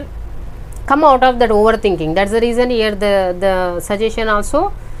here, come out of that overthinking. That's the reason here the suggestion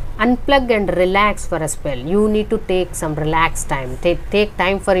also, unplug and relax for a spell. You need to take some relaxed time, take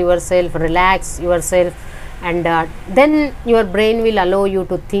time for yourself, relax yourself, and then your brain will allow you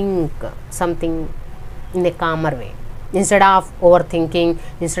to think something in a calmer way, instead of overthinking,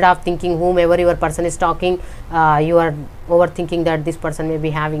 instead of thinking whomever your person is talking, you are overthinking that this person may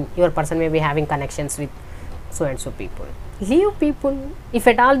be having, your person may be having connections with so and so people. Leave people. If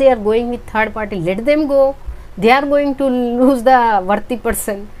at all they are going with third party, let them go. They are going to lose the worthy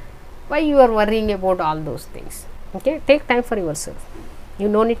person. Why you are worrying about all those things? Okay, take time for yourself. You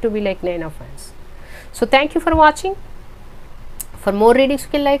no need to be like 9 of Wands. So thank you for watching. For more readings you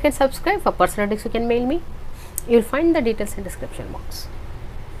can like and subscribe. For personal readings you can mail me. You will find the details in description box.